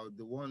are about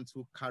the ones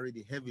who carry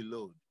the heavy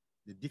load,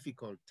 the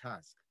difficult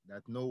task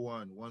that no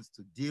one wants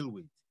to deal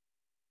with.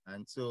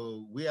 And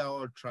so we are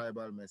all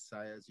tribal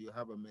messiahs. You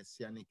have a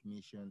messianic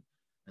mission.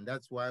 And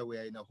that's why we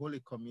are in a holy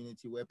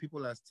community where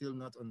people are still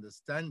not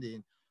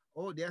understanding,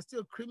 oh, they are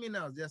still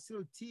criminals, they are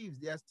still thieves,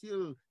 they are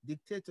still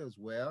dictators.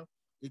 Well,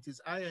 it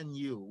is I and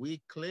you. We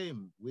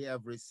claim we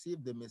have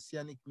received the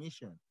messianic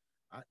mission.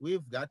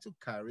 We've got to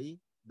carry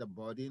the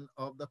burden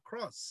of the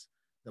cross,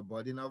 the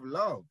burden of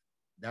love.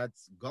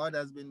 That's God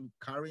has been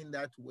carrying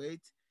that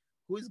weight.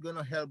 Who is going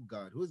to help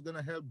God? Who's going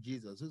to help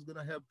Jesus? Who's going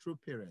to help true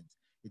parents?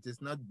 It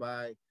is not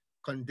by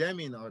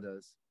condemning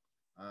others,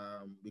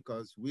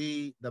 because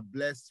we, the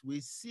blessed, we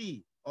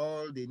see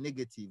all the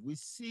negative, we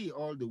see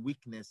all the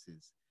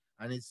weaknesses,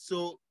 and it's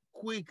so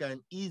quick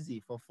and easy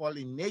for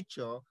fallen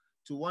nature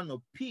to want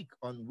to pick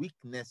on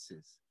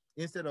weaknesses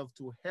instead of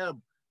to help,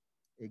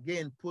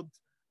 again,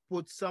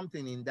 put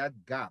something in that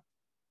gap,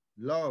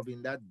 love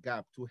in that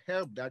gap, to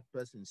help that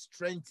person,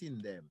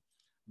 strengthen them.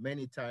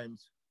 Many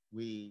times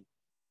we,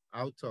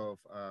 out of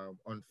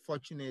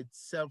unfortunate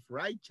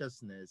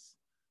self-righteousness,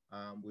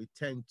 we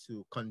tend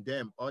to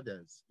condemn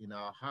others in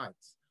our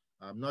hearts,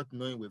 not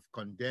knowing we've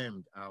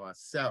condemned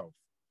ourselves.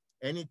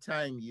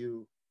 Anytime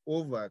you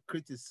over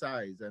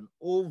criticize and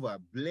over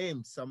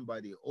blame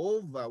somebody,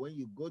 over when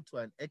you go to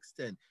an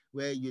extent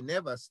where you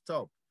never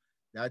stop,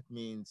 that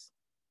means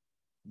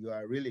you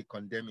are really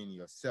condemning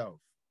yourself.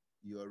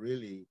 You are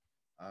really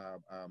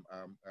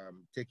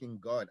taking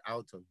God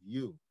out of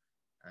you.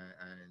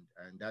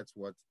 And that's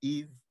what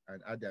Eve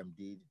and Adam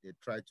did. They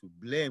tried to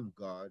blame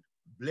God,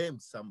 blame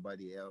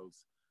somebody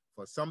else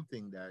for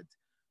something that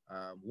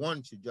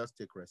one should just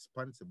take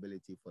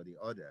responsibility for the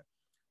other.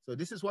 So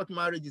this is what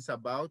marriage is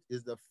about,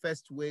 is the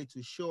first way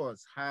to show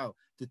us how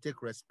to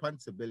take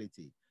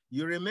responsibility.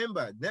 You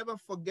remember, never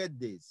forget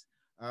this,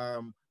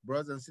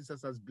 brothers and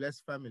sisters as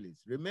blessed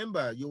families.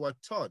 Remember, you were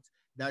taught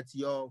that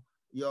your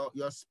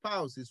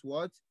spouse is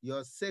what?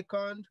 Your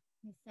second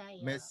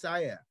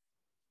Messiah.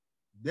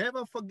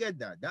 Never forget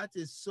that. That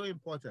is so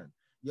important.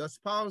 Your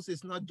spouse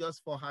is not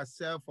just for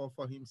herself or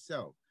for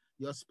himself.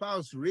 Your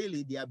spouse,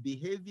 really, their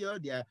behavior,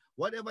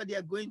 whatever they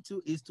are going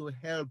to is to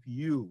help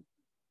you.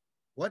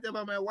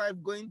 Whatever my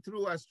wife going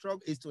through a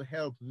struggle is to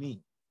help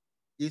me,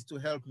 is to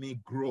help me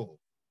grow.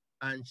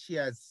 And she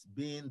has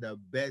been the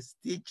best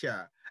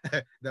teacher,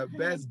 the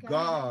best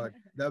God,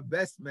 the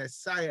best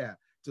Messiah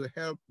to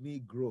help me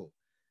grow.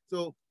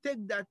 So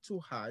take that to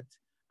heart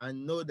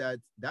and know that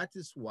that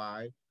is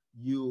why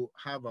you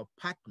have a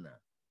partner.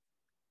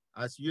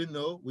 As you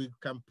know, we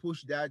can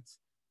push that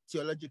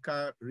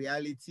theological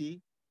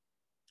reality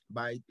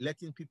by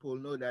letting people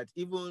know that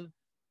even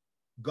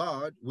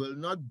God will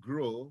not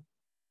grow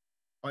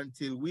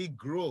until we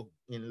grow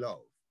in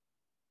love.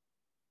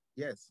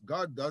 Yes,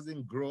 God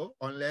doesn't grow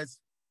unless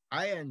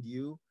I and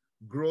you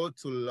grow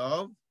to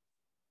love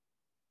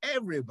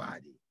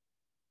everybody.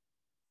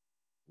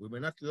 We may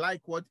not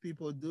like what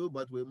people do,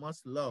 but we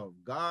must love.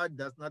 God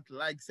does not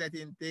like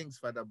certain things.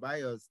 Father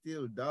Bayo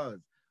still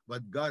does,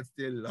 but God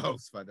still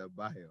loves Father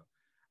Bayo.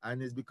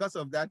 And it's because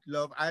of that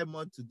love, I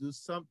want to do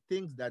some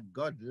things that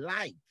God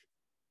likes,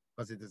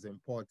 because it is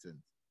important.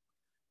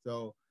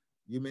 So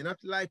you may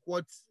not like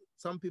what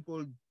some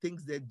people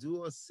think they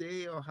do or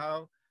say or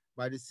how,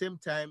 but at the same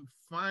time,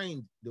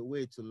 find the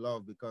way to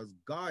love, because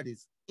God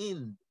is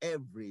in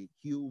every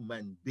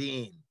human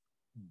being.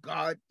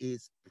 God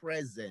is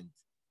present.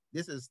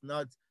 This is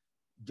not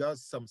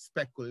just some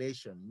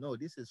speculation. No,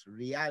 this is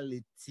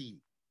reality,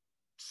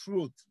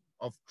 truth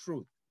of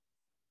truth.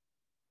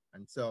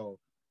 And so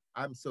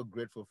I'm so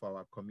grateful for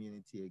our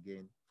community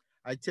again.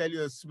 I tell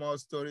you a small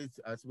story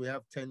as we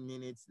have 10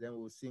 minutes, then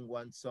we'll sing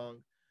one song.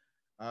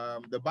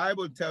 The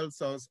Bible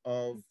tells us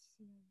of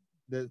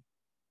the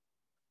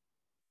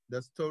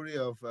story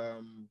of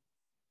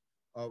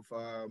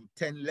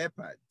 10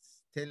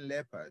 leopards. 10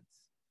 leopards.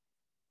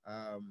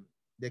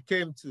 They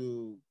came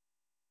to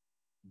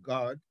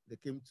God. They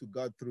came to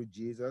God through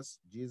Jesus.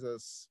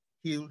 Jesus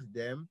healed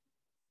them,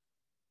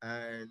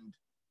 and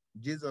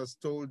Jesus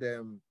told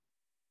them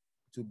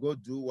to go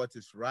do what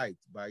is right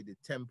by the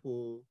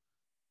temple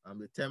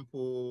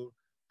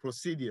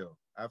procedure.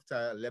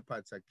 After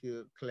leopards are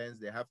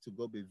cleansed, they have to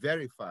go be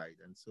verified.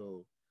 And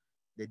so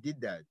they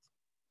did that.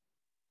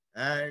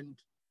 And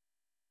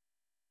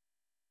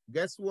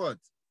guess what?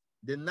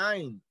 The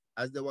 9,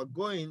 as they were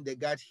going, they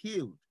got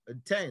healed.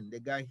 And 10, they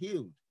got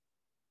healed.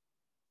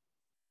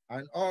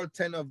 And all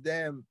 10 of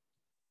them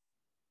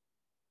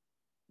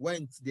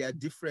went their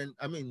different,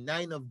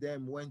 9 of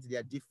them went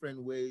their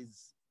different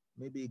ways,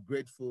 maybe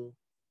grateful.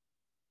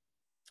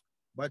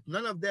 But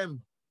none of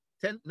them,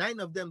 9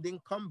 of them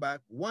didn't come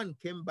back. 1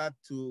 came back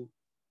to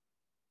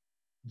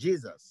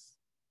Jesus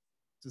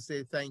to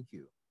say thank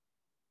you.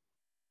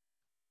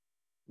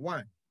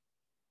 1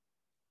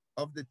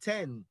 of the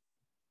 10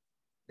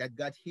 that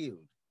got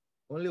healed,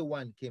 only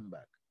 1 came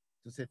back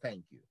to say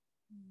thank you.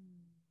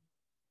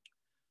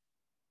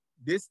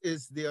 This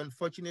is the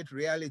unfortunate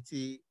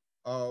reality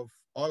of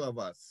all of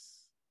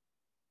us,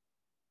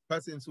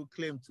 persons who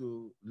claim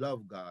to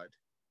love God.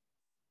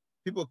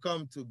 People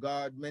come to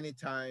God many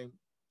times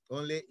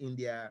only in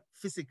their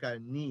physical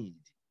need.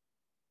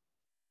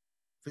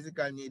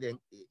 Physical need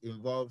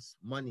involves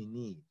money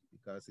need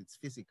because it's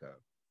physical.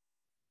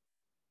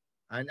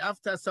 And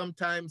after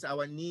sometimes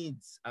our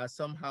needs are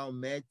somehow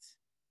met,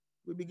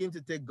 we begin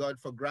to take God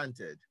for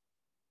granted.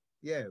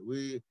 Yeah,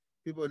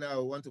 people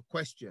now want to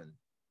question.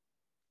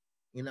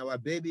 In our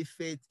baby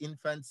faith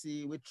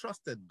infancy, we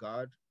trusted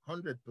God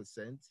 100%.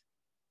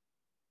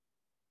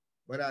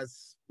 But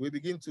as we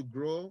begin to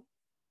grow,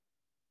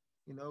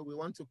 we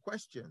want to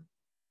question.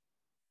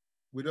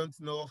 We don't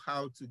know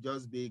how to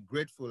just be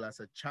grateful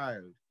as a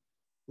child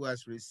who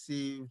has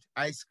received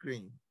ice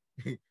cream,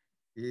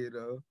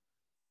 So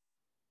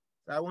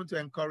I want to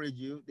encourage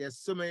you. There's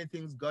so many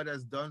things God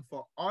has done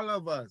for all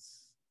of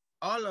us.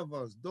 All of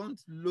us. Don't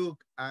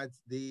look at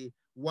the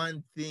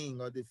one thing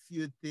or the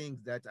few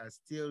things that are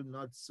still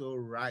not so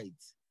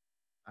right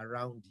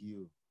around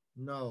you.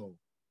 No.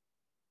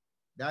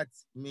 That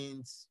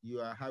means you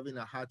are having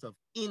a heart of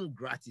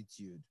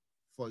ingratitude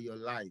for your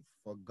life,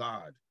 for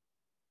God.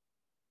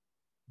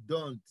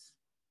 Don't.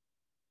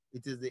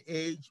 It is the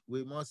age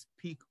we must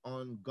speak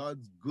on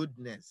God's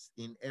goodness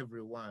in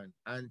everyone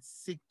and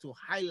seek to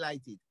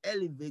highlight it,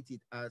 elevate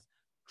it as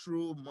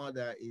true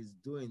mother is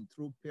doing,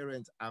 true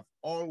parents have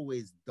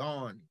always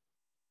done.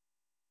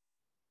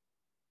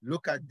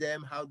 Look at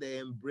them, how they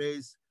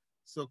embrace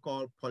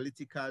so-called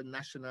political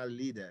national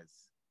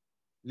leaders.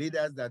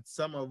 Leaders that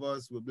some of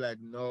us will be like,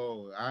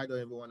 no, I don't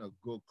even want to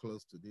go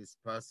close to this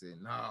person.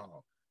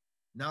 No.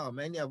 No,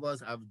 many of us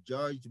have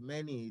judged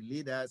many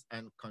leaders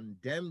and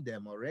condemned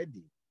them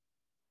already.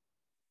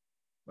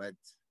 But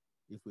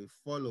if we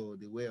follow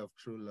the way of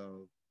true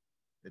love,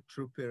 the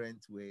true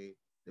parent way,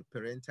 the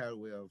parental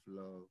way of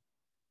love,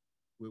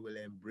 we will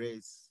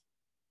embrace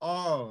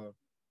all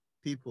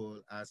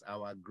people as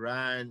our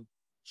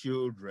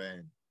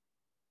grandchildren.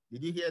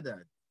 Did you hear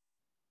that?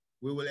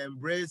 We will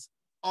embrace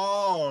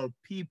all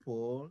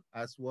people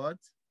as what?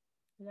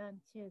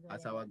 Grandchildren.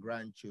 As our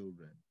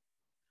grandchildren.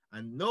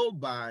 And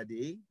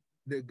nobody,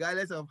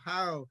 regardless of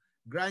how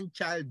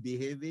grandchild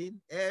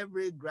behaving,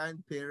 every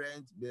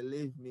grandparent,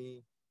 believe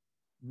me,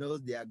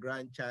 knows their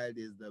grandchild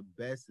is the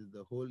best, is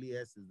the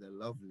holiest, is the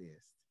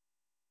loveliest.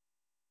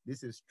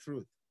 This is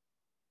truth.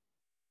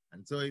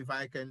 And so if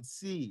I can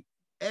see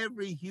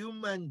every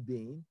human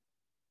being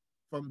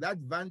from that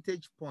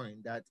vantage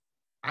point that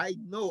I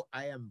know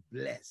I am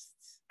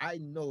blessed. I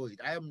know it.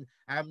 I'm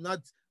not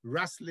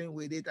wrestling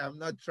with it. I'm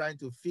not trying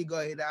to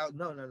figure it out.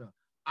 No.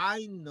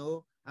 I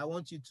know, I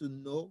want you to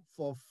know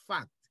for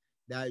fact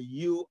that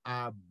you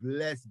are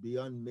blessed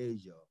beyond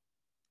measure.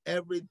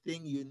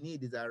 Everything you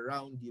need is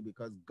around you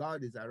because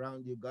God is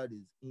around you. God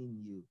is in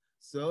you.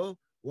 So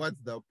what's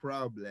the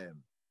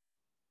problem?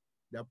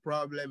 The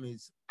problem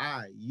is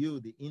you,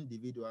 the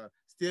individual,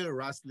 still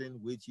wrestling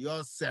with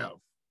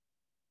yourself.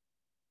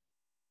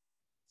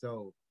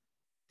 So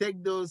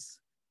take those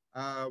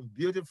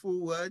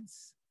beautiful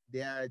words.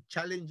 They are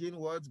challenging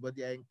words, but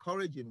they are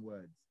encouraging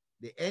words.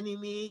 The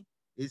enemy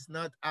is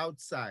not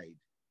outside.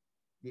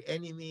 The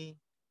enemy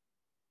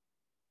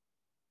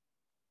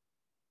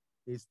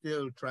is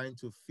still trying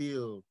to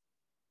fill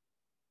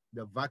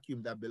the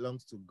vacuum that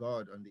belongs to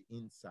God on the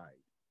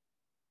inside.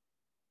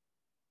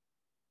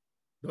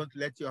 Don't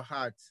let your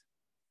heart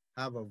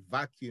have a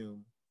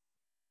vacuum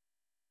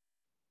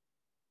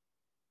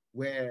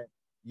where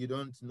you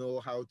don't know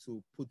how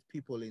to put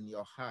people in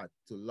your heart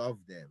to love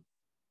them.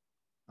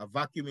 A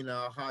vacuum in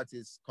our heart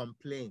is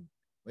complaint.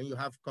 When you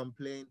have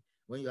complaint,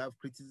 when you have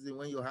criticism,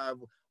 when you have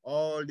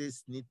all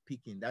this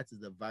nitpicking, that is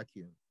the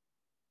vacuum.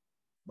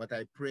 But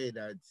I pray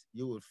that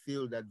you will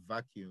fill that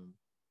vacuum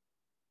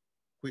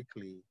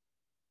quickly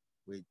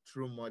with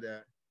true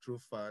mother, true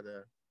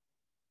father,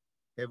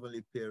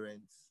 heavenly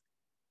parents,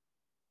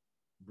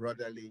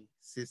 brotherly,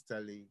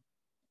 sisterly,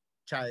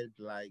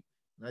 childlike,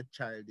 not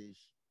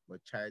childish,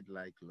 but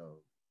childlike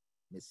love,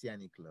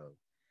 messianic love.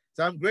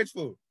 So I'm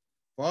grateful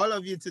for all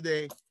of you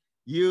today.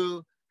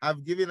 You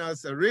have given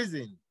us a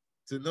reason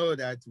to know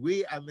that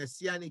we are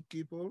messianic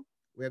people.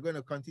 We're going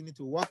to continue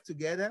to work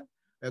together.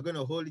 We're going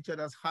to hold each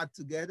other's heart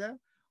together.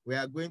 We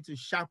are going to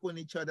sharpen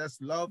each other's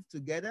love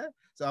together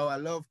so our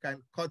love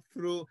can cut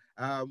through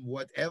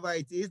whatever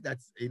it is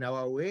that's in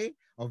our way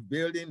of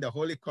building the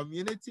holy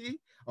community,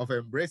 of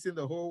embracing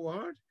the whole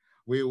world.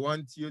 We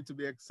want you to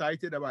be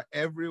excited about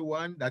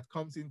everyone that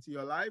comes into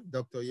your life,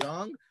 Dr.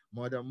 Young,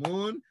 Mother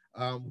Moon,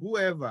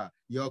 whoever,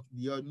 your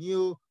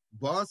new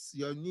boss,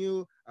 your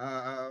new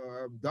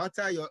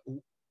daughter,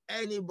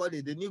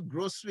 anybody, the new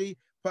grocery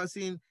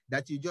person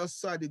that you just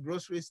saw at the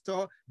grocery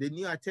store, the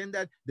new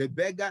attendant, the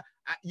beggar.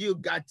 You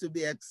got to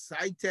be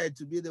excited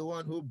to be the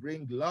one who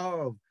bring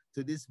love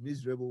to this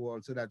miserable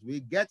world so that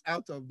we get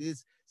out of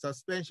this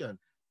suspension.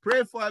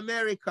 Pray for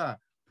America.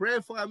 Pray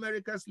for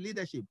America's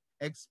leadership,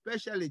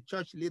 especially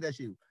church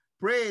leadership.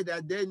 Pray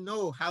that they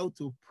know how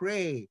to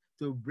pray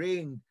to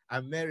bring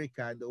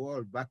America and the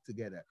world back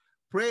together.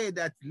 Pray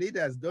that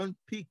leaders don't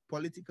pick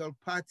political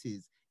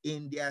parties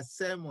in their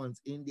sermons,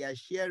 in their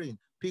sharing,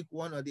 pick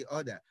one or the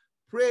other.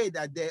 Pray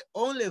that they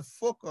only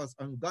focus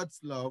on God's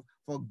love,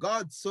 for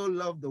God so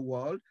loved the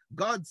world,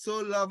 God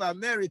so loved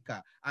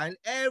America, and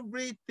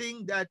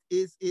everything that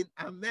is in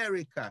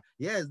America.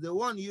 Yes, the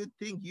one you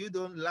think you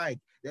don't like.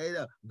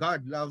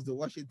 God loves the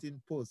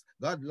Washington Post.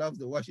 God loves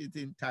the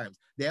Washington Times.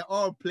 They're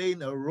all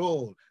playing a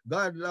role.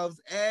 God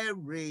loves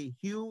every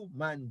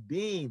human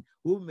being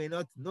who may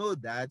not know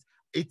that.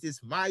 It is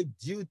my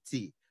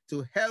duty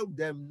to help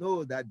them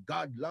know that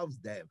God loves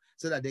them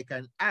so that they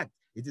can act.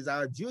 It is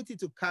our duty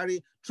to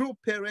carry true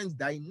parents'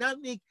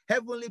 dynamic,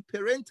 heavenly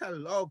parental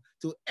love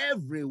to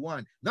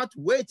everyone. Not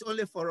wait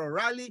only for a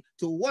rally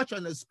to watch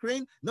on a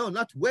screen. No,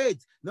 not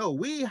wait. No,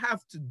 we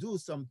have to do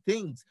some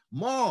things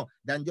more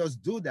than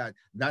just do that,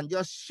 than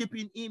just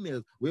shipping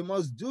emails. We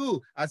must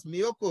do as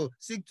Miyoko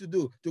seek to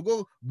do, to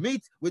go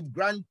meet with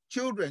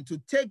grandchildren,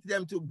 to take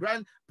them to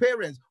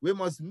grandparents. We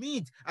must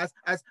meet as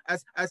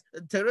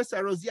Teresa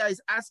Rosia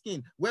is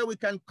asking, where we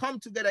can come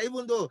together,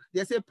 even though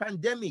there's a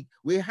pandemic.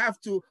 We have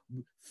to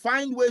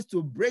find ways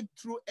to break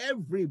through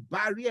every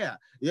barrier.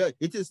 Yeah,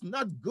 it is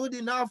not good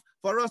enough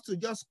for us to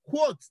just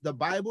quote the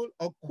Bible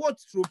or quote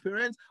through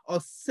parents or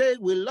say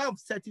we love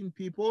certain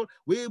people.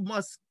 We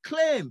must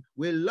claim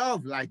we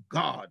love like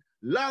God.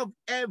 Love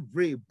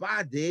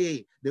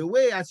everybody. The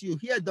way as you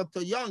hear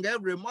Dr. Young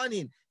every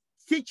morning,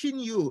 teaching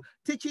you,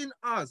 teaching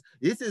us.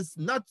 This is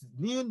not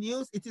new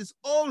news. It is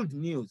old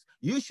news.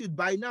 You should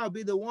by now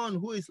be the one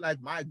who is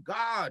like, my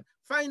God,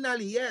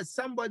 finally, yes,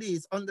 somebody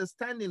is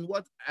understanding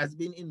what has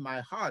been in my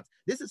heart.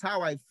 This is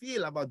how I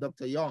feel about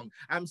Dr. Young.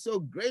 I'm so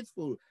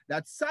grateful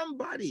that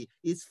somebody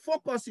is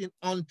focusing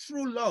on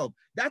true love.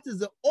 That is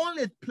the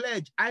only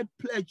pledge I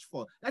pledged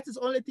for. That is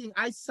the only thing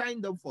I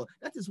signed up for.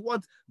 That is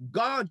what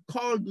God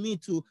called me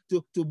to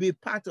be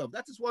part of.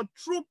 That is what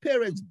true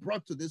parents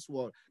brought to this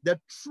world. The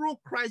true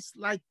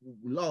Christ-like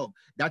love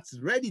that's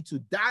ready to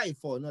die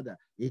for another.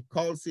 He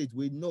calls it,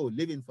 we know,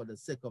 living for the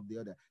sake of the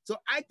other. So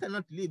I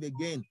cannot live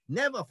again,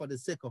 never for the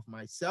sake of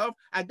myself.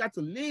 I got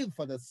to live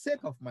for the sake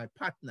of my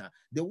partner,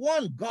 the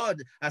one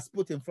God has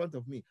put in front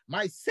of me,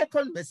 my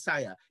second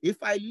Messiah.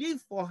 If I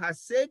live for her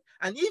sake,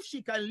 and if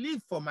she can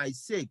live for my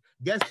sake,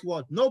 guess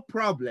what? No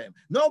problem.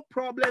 No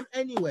problem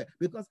anywhere,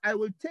 because I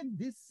will take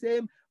this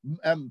same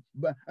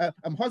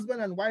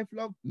husband and wife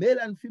love, male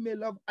and female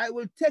love. I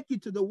will take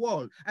it to the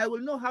world. I will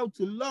know how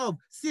to love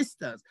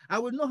sisters. I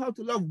will know how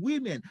to love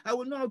women. I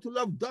will know how to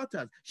love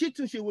daughters. She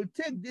too, she will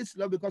take this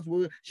love because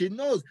she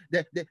knows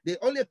that the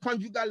only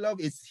conjugal love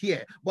is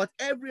here. But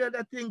every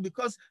other thing,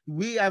 because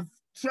we have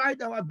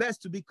tried our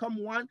best to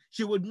become one,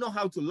 she would know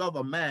how to love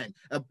a man,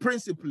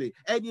 principally,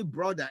 any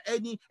brother,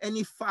 any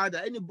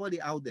father,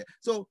 anybody out there.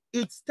 So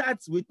it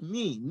starts with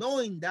me,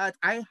 knowing that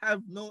I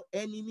have no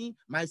enemy.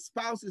 My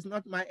spouse is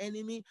not my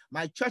enemy.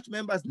 My church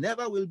members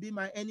never will be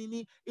my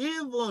enemy.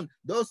 Even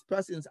those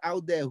persons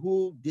out there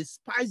who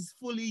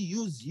despisefully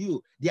use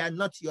you, they are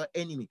not your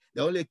enemy.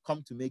 They only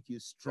come to make you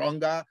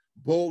stronger,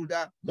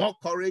 bolder, more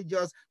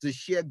courageous to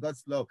share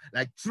God's love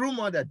like true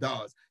mother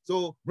does.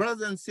 So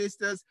brothers and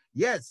sisters,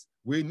 yes,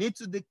 we need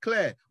to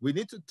declare, we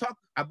need to talk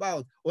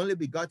about only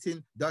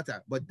begotten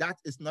daughter, but that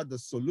is not the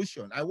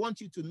solution. I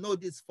want you to know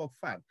this for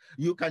fact.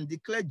 You can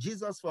declare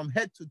Jesus from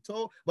head to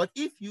toe, but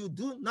if you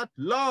do not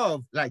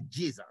love like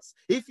Jesus,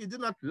 if you do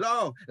not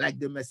love like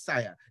the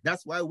Messiah,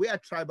 that's why we are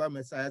tribal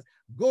messiahs.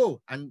 Go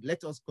and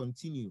let us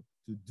continue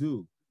to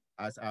do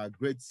as our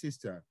great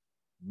sister,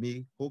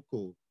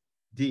 Mihoko,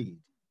 did,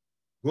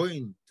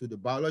 going to the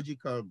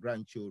biological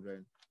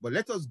grandchildren. But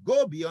let us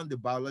go beyond the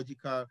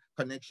biological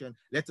connection.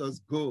 Let us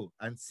go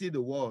and see the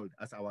world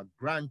as our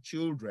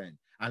grandchildren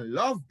and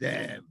love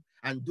them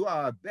and do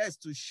our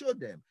best to show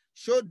them.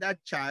 Show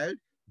that child.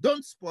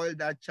 Don't spoil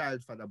that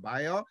child for the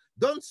bio.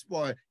 Don't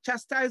spoil.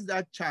 Chastise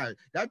that child.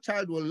 That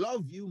child will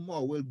love you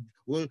more,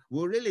 will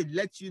really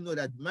let you know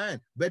that,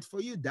 man, but for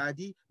you,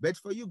 daddy, but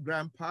for you,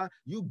 grandpa,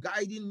 you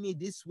guiding me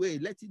this way,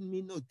 letting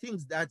me know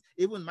things that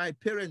even my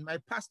parent, my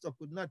pastor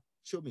could not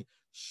show me.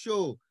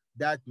 Show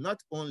that not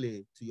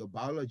only to your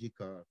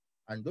biological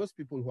and those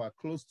people who are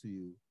close to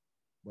you,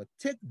 but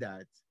take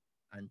that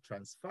and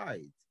transfer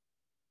it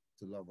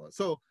to lovers.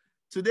 So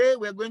today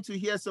we're going to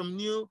hear some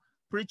new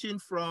preaching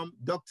from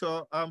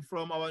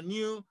from our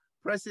new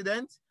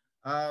president,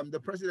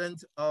 the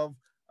president of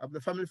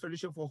the Family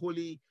Federation for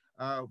Holy,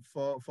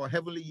 for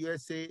Heavenly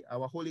USA,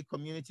 our Holy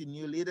Community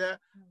new leader,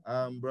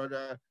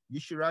 Brother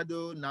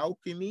Yishirado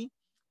Naokimi.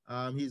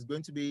 He's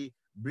going to be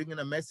bringing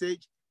a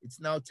message. It's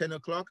now 10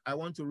 o'clock. I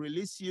want to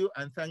release you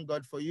and thank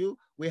God for you.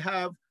 We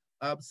have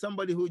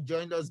somebody who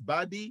joined us,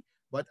 Barbie,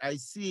 but I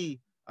see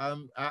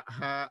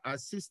her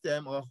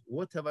system or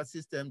whatever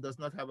system does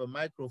not have a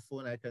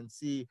microphone. I can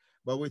see,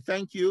 but we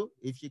thank you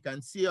if you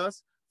can see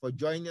us for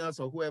joining us,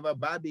 or whoever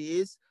Barbie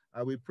is.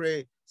 We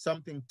pray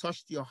something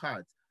touched your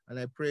heart. And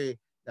I pray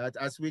that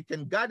as we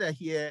can gather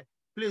here,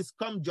 please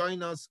come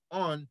join us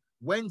on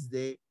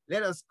Wednesday.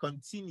 Let us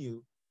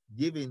continue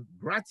giving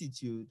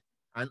gratitude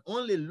and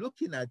only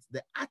looking at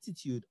the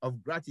attitude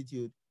of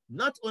gratitude,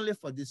 not only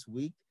for this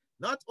week,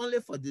 not only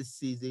for this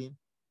season,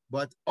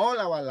 but all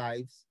our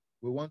lives.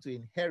 We want to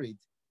inherit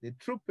the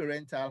true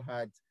parental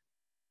heart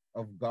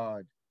of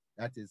God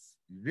that is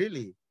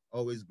really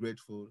always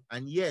grateful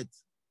and yet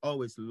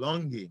always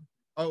longing,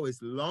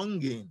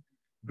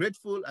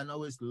 grateful and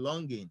always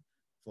longing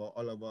for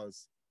all of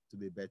us to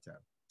be better.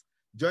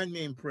 Join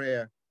me in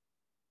prayer.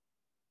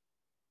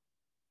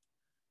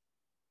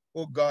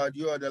 Oh God,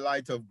 you are the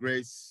light of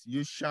grace.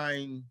 You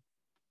shine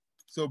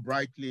so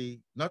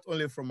brightly, not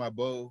only from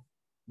above,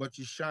 but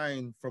you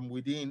shine from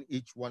within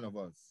each one of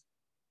us.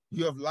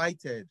 You have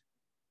lighted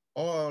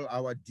all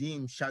our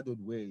dim, shadowed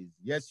ways.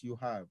 Yes, you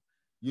have.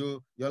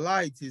 Your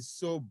light is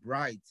so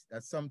bright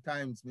that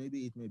sometimes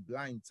maybe it may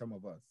blind some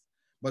of us.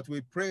 But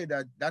we pray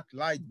that that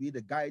light be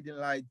the guiding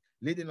light,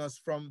 leading us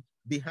from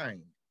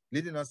behind,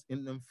 leading us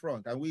in the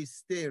front, and we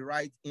stay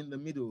right in the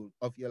middle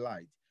of your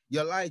light.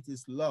 Your light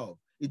is love.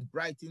 It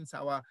brightens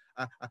our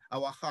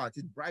heart.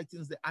 It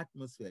brightens the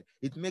atmosphere.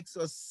 It makes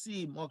us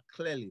see more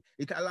clearly.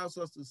 It allows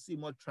us to see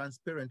more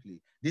transparently.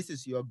 This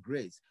is your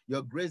grace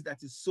that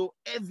is so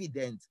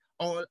evident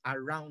all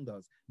around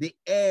us. The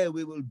air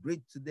we will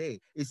breathe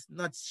today is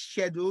not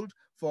scheduled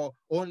for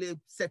only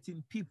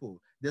certain people.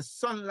 The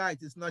sunlight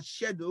is not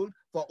scheduled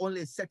for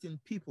only certain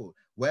people.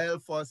 Well,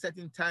 for a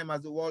certain time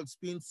as the world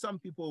spins, some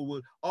people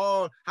will,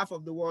 half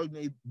of the world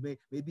may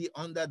be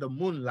under the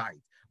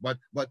moonlight.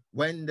 But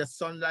when the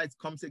sunlight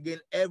comes again,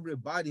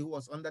 everybody who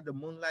was under the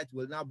moonlight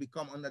will now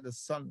become under the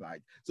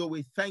sunlight. So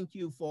we thank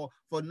you for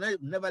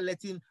never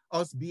letting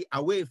us be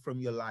away from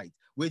your light.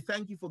 We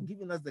thank you for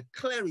giving us the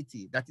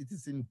clarity that it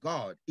is in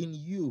God, in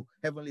you,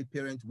 Heavenly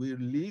Parent, we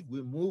live,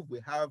 we move, we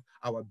have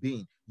our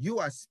being. You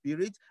are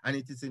spirit, and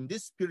it is in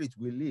this spirit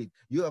we live.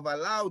 You have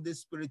allowed this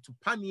spirit to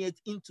permeate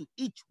into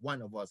each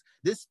one of us.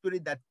 This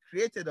spirit that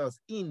created us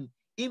in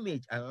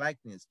image and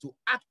likeness, to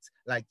act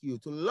like you,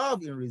 to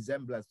love in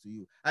resemblance to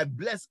you. I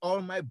bless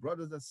all my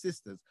brothers and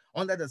sisters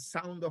under the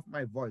sound of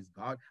my voice,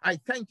 God. I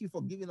thank you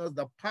for giving us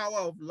the power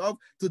of love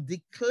to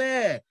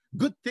declare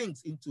good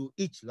things into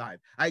each life.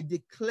 I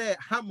declare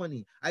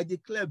harmony. I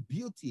declare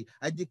beauty.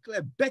 I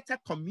declare better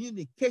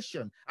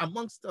communication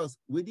amongst us,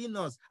 within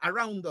us,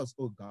 around us,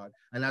 oh God.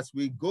 And as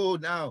we go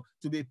now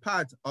to be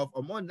part of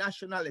a more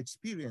national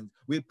experience,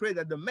 we pray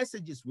that the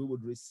messages we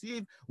would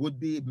receive would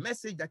be a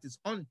message that is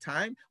on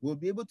time. We'll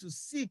be able to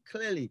see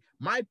clearly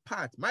my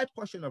part, my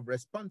portion of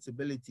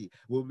responsibility.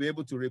 We'll be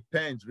able to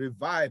repent,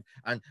 revive,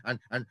 and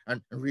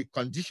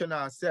recondition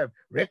ourselves,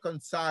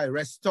 reconcile,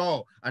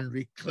 restore, and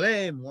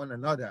reclaim one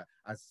another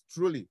as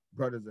truly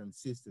brothers and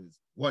sisters,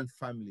 one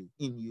family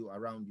in you,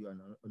 around you, and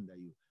under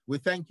you. We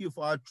thank you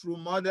for our true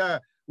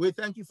mother. We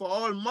thank you for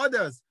all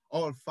mothers,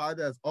 all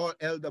fathers, all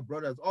elder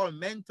brothers, all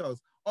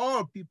mentors,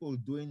 all people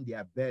doing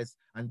their best,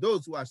 and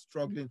those who are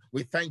struggling.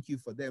 We thank you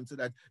for them so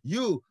that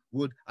you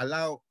would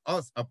allow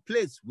us a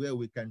place where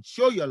we can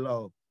show your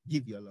love,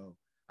 give your love.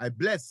 I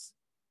bless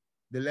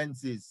the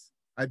Lenses.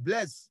 I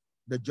bless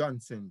the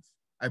Johnsons.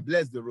 I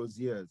bless the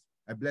Rosiers.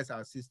 I bless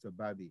our sister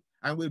Barbie.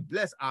 And we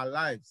bless our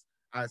lives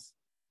as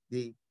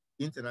the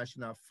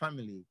international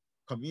family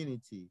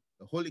community,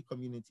 the holy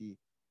community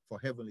for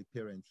Heavenly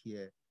Parent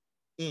here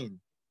in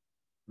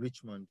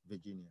Richmond,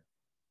 Virginia.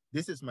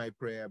 This is my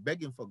prayer,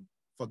 begging for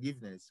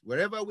forgiveness.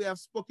 Wherever we have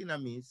spoken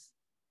amiss,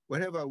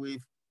 wherever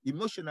we've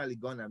emotionally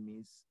gone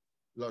amiss,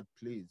 Lord,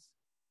 please,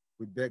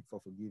 we beg for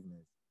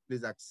forgiveness.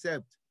 Please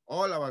accept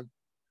all our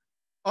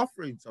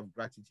offerings of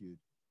gratitude.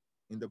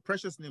 In the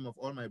precious name of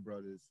all my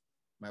brothers,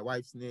 my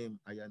wife's name,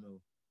 Ayano,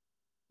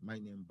 my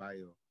name,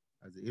 Bayo,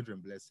 as the Adrian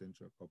Blessed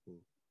Central couple,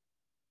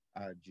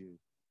 Adieu.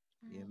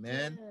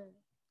 Amen.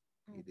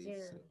 It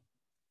is so.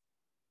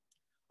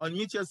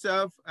 Unmute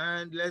yourself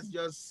and let's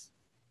just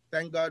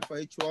thank God for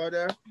each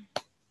other.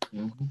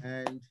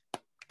 And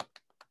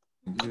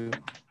Yeah.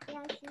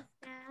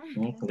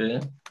 Okay.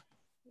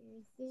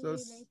 so,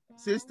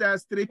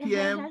 sisters, 3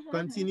 p.m.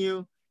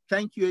 continue.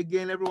 Thank you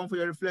again, everyone, for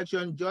your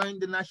reflection. Join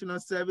the national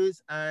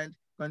service and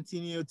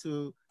continue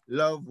to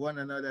love one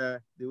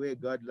another the way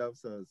God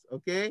loves us.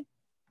 Okay?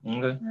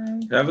 Okay.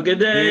 Have a good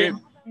day.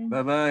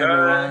 Bye-bye,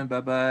 everyone.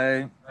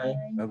 Bye-bye. Bye.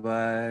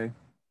 Bye-bye.